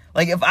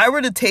 like, if I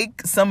were to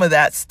take some of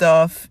that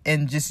stuff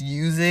and just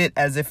use it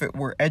as if it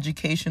were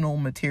educational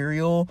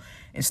material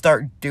and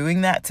start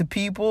doing that to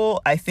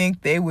people, I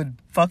think they would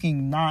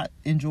fucking not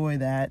enjoy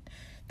that.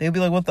 They'd be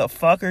like, what the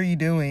fuck are you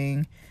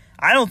doing?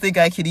 I don't think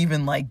I could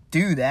even, like,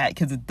 do that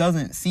because it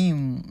doesn't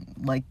seem,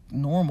 like,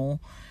 normal.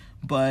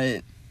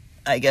 But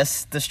I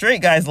guess the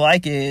straight guys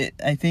like it.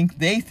 I think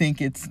they think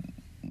it's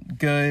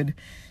good.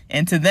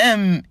 And to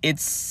them,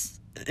 it's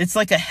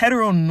like a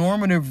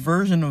heteronormative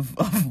version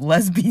of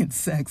lesbian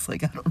sex.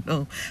 Like, I don't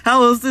know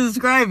how else to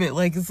describe it.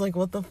 Like, it's like,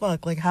 what the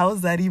fuck? Like, how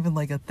is that even,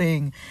 like, a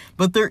thing?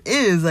 But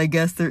I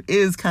guess there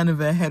is kind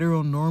of a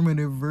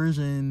heteronormative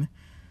version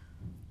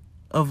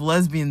of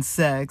lesbian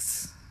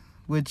sex,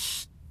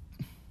 which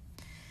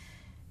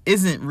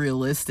isn't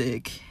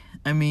realistic.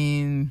 I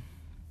mean,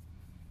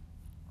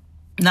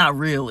 not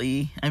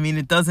really. I mean,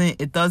 it's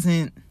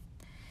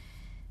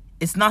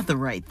not the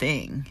right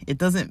thing. It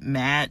doesn't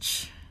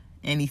match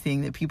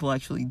anything that people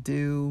actually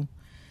do.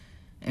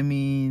 I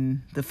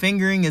mean, the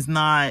fingering is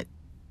not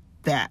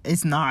that.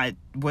 It's not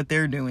what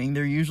they're doing.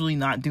 They're usually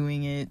not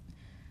doing it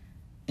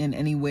in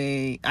any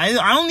way. I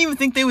don't even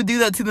think they would do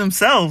that to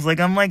themselves. Like,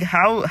 I'm like,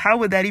 how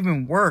would that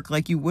even work?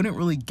 Like, you wouldn't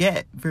really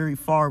get very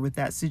far with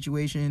that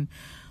situation.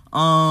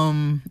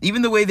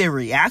 Even the way they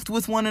react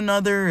with one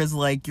another is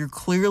like, you're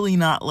clearly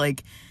not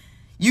like,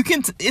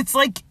 it's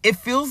like, it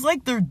feels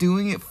like they're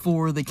doing it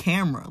for the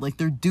camera. Like,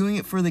 they're doing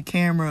it for the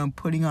camera and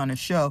putting on a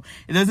show.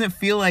 It doesn't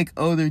feel like,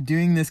 oh, they're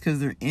doing this because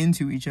they're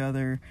into each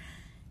other.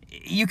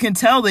 You can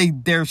tell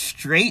they're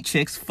straight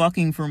chicks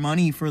fucking for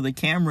money for the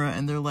camera,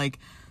 and they're like,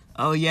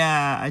 oh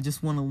yeah, I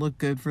just want to look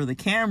good for the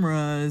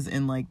cameras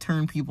and, like,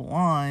 turn people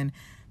on.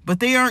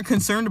 But they aren't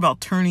concerned about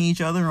turning each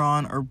other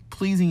on or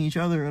pleasing e2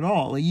 other at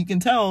all. Like, you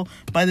can tell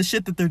by the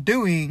shit that they're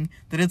doing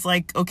that it's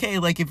like, okay,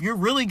 like, if you're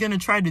really gonna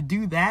try to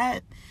do that,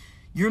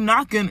 you're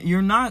gonna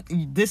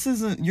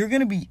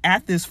be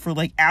at this for,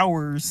 like,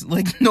 hours.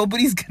 Like,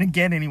 nobody's gonna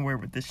get anywhere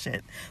with this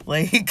shit.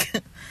 Like,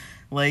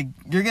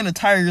 you're gonna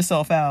tire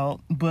yourself out.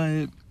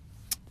 But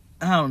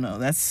I don't know,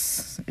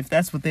 if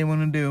that's what they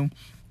want to do.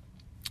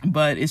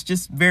 But it's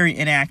just very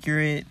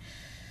inaccurate.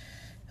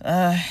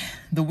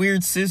 The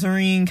weird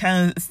scissoring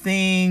kind of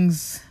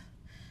things,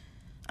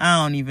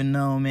 I don't even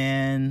know,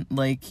 man.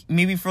 Like,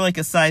 maybe for, like,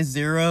 a size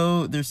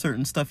 0, there's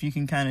certain stuff you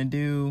can kind of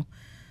do.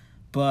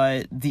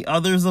 But the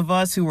others of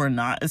us who are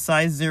not a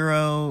size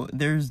 0,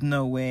 there's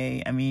no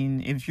way. I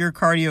mean, if your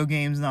cardio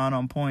game's not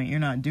on point, you're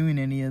not doing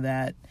any of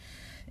that.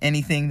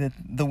 Anything that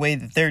the way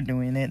that they're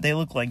doing it. They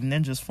look like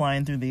ninjas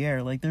flying through the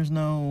air. Like, there's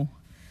no...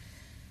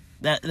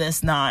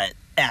 That's not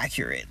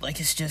accurate. Like,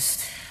 it's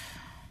just...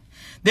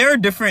 There are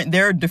different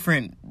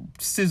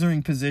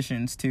scissoring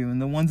positions too,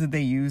 and the ones that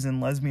they use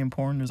in lesbian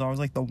porn, there's always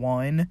like the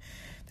one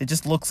that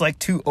just looks like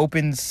 2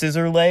 open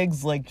scissor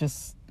legs. Like,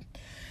 just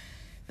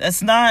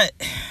that's not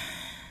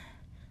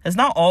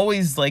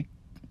always like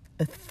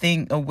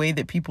a way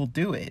that people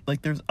do it.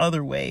 Like, there's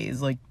other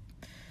ways. Like,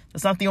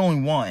 that's not the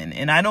only one,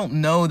 and I don't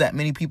know that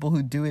many people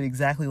who do it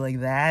exactly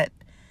like that,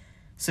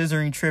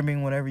 scissoring,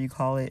 trimming, whatever you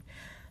call it.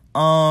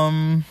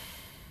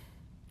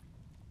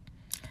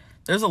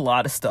 There's a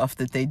lot of stuff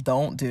that they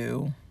don't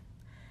do.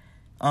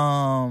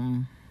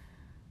 I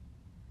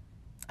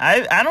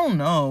don't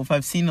know if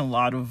I've seen a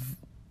lot of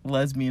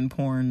lesbian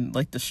porn,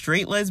 like the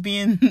straight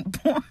lesbian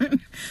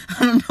porn. I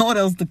don't know what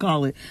else to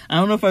call it. I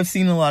don't know if I've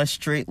seen a lot of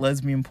straight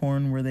lesbian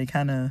porn where they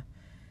kind of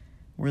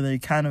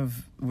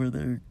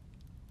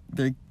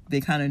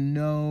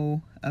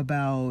know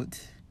about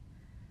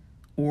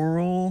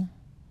oral.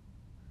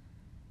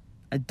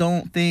 I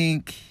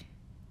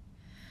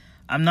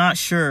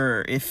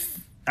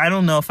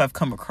don't know if I've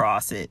come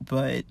across it,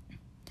 but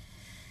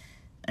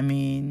I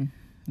mean,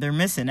 they're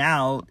missing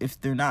out if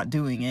they're not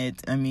doing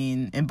it. I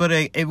mean,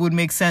 it would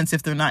make sense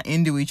if they're not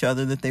into each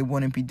other that they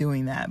wouldn't be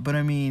doing that. But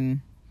I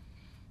mean,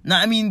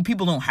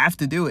 people don't have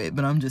to do it,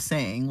 but I'm just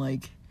saying,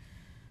 like,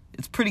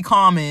 it's pretty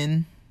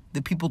common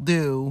that people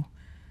do.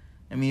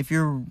 I mean, if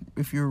you're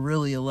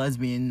really a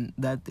lesbian,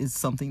 that is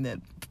something that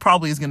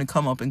probably is going to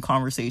come up in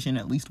conversation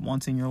at least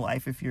once in your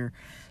life if you're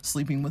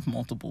sleeping with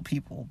multiple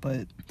people.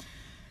 But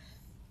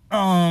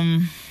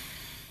I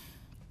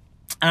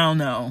don't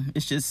know.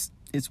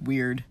 It's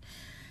weird.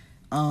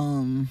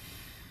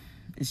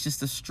 It's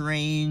just a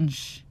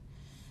strange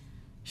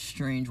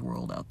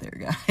world out there,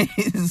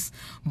 guys.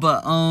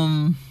 But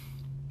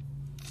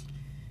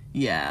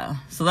yeah,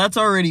 so that's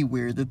already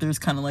weird that there's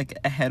kind of like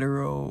a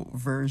hetero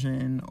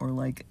version or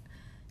like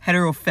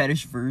hetero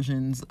fetish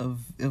versions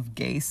of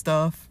gay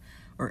stuff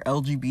or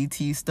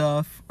LGBT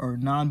stuff or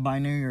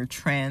non-binary or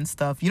trans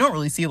stuff. You don't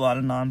really see a lot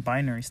of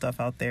non-binary stuff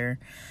out there.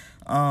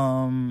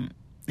 And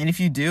if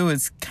you do,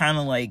 it's kind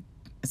of like,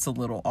 it's a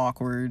little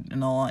awkward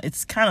and all.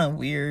 It's kind of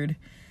weird.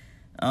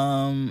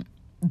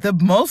 The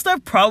most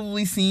I've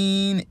probably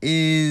seen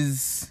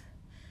is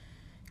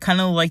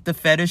kind of like the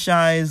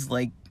fetishized,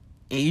 like,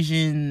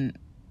 Asian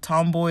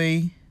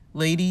tomboy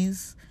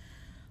ladies,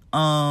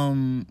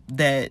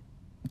 that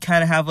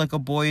kind of have, like, a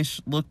boyish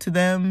look to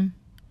them.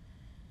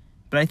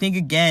 But I think,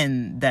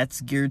 again,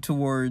 that's geared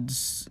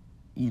towards,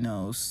 you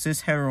know, cis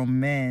hetero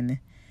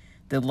men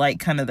that like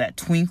kind of that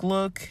twink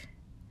look.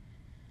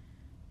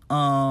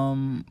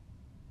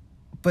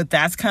 But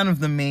that's kind of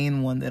the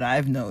main one that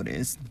I've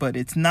noticed. But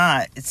it's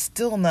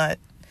still not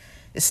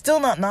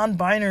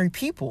non-binary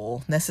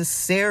people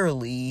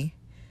necessarily,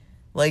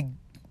 like,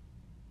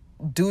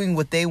 doing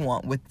what they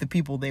want with the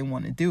people they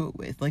want to do it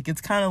with. Like,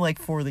 it's kind of like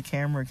for the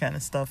camera kind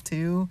of stuff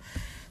too.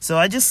 So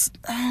I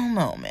don't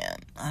know, man.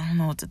 I don't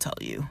know what to tell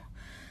you.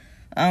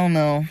 I don't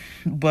know.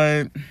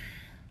 But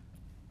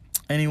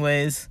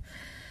anyways,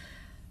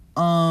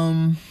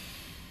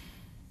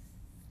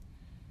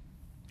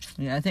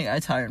 yeah, I think I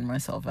tired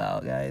myself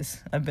out,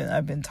 guys. I've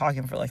been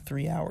talking for like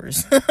 3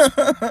 hours.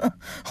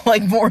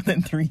 Like more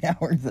than 3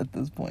 hours at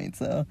this point.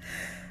 So,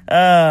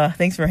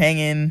 thanks for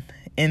hanging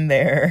in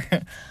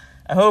there.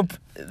 I hope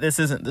this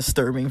isn't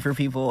disturbing for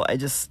people. I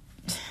got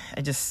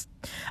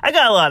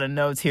a lot of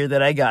notes here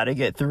that I got to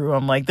get through.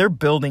 I'm like, they're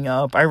building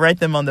up. I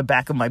write them on the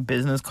back of my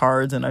business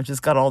cards, and I've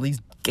just got all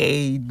these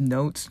gay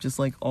notes just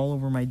like all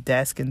over my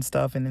desk and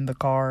stuff and in the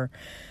car.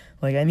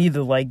 Like, I need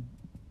to, like,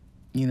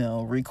 you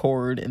know,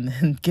 record and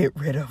then get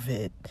rid of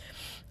it.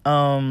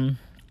 I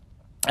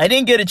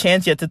didn't get a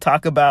chance yet to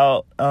talk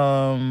about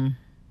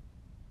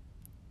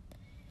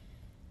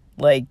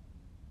like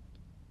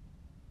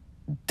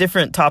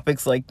different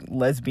topics like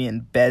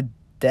lesbian bed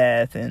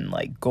death and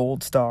like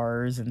gold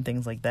stars and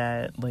things like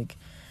that. Like,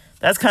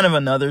 that's kind of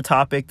another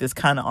topic that's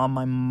kind of on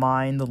my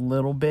mind a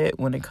little bit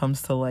when it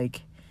comes to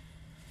like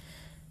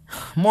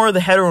more of the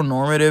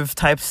heteronormative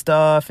type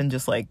stuff and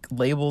just like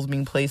labels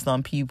being placed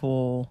on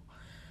people,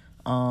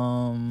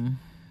 and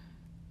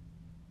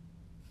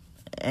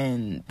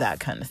that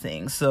kind of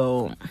thing.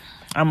 So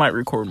I might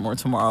record more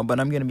tomorrow, but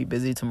I'm gonna be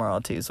busy tomorrow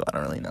too, so I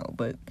don't really know.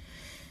 But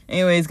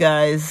anyways,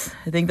 guys,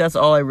 I think that's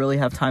all I really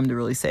have time to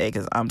really say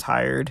because I'm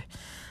tired.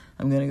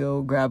 I'm gonna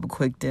go grab a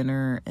quick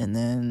dinner and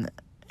then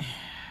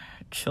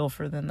chill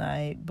for the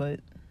night.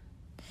 But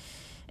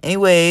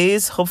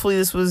anyways, hopefully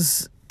this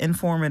was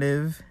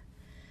informative,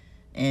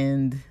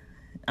 and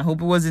I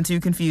hope it wasn't too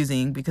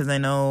confusing because I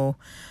know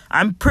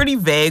I'm pretty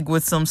vague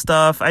with some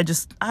stuff. I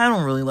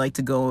don't really like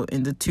to go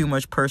into too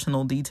much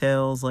personal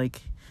details.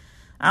 Like,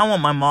 I don't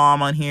want my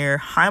mom on here.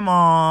 Hi,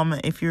 Mom,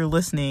 if you're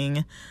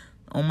listening.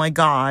 Oh my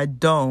God,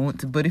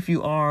 don't. But if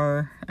you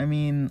are, I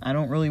mean, I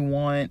don't really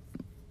want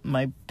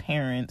my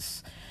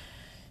parents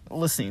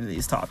listening to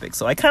these topics.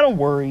 So I kind of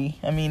worry.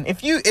 I mean,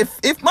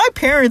 if my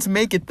parents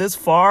make it this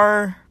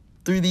far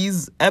through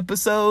these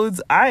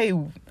episodes, I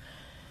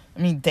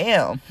mean,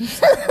 damn.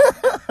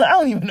 I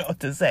don't even know what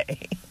to say.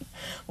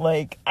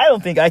 Like, I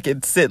don't think I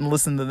could sit and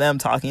listen to them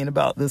talking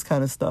about this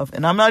kind of stuff.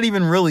 And I'm not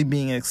even really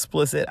being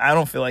explicit. I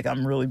don't feel like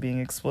I'm really being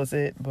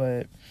explicit,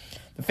 but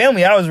the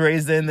family I was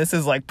raised in, this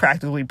is like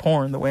practically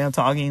porn the way I'm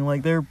talking.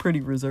 Like, they're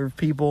pretty reserved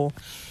people.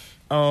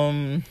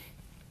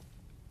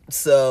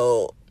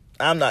 So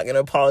I'm not going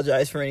to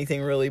apologize for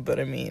anything really, but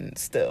I mean,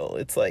 still,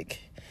 it's like,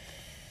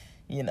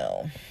 you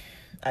know,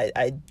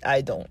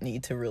 I don't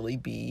need to really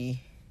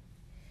be,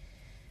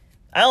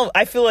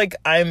 I feel like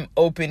I'm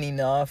open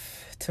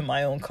enough to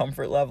my own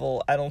comfort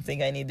level. I don't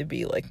think I need to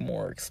be like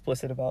more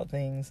explicit about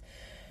things.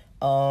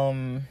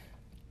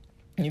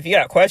 If you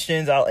got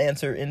questions, I'll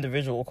answer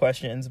individual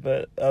questions,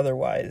 but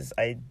otherwise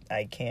I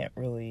can't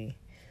really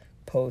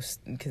post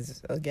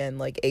because, again,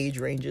 like age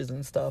ranges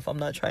and stuff. I'm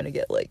not trying to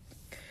get like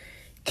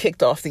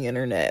kicked off the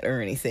internet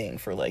or anything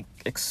for like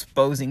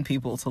exposing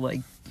people to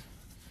like,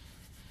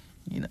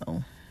 you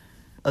know,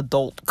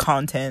 adult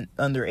content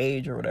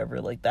underage or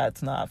whatever. Like,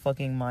 that's not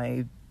fucking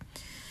my,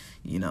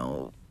 you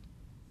know,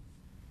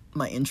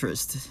 my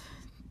interest.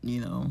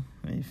 You know,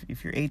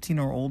 if you're 18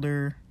 or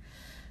older,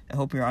 I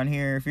hope you're on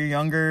here. If you're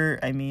younger,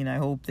 I mean, I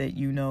hope that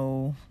you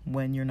know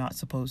when you're not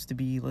supposed to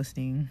be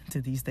listening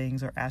to these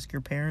things or ask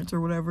your parents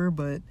or whatever.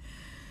 But,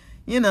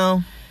 you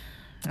know,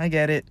 I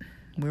get it.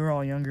 We were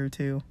all younger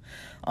too.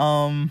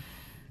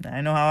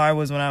 I know how I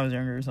was when I was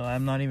younger, so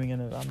I'm not even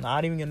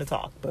gonna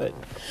talk. But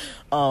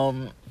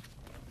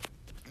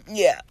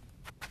yeah.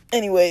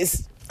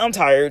 Anyways, I'm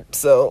tired,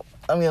 so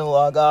I'm gonna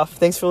log off.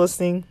 Thanks for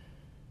listening.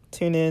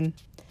 Tune in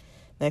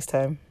next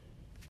time.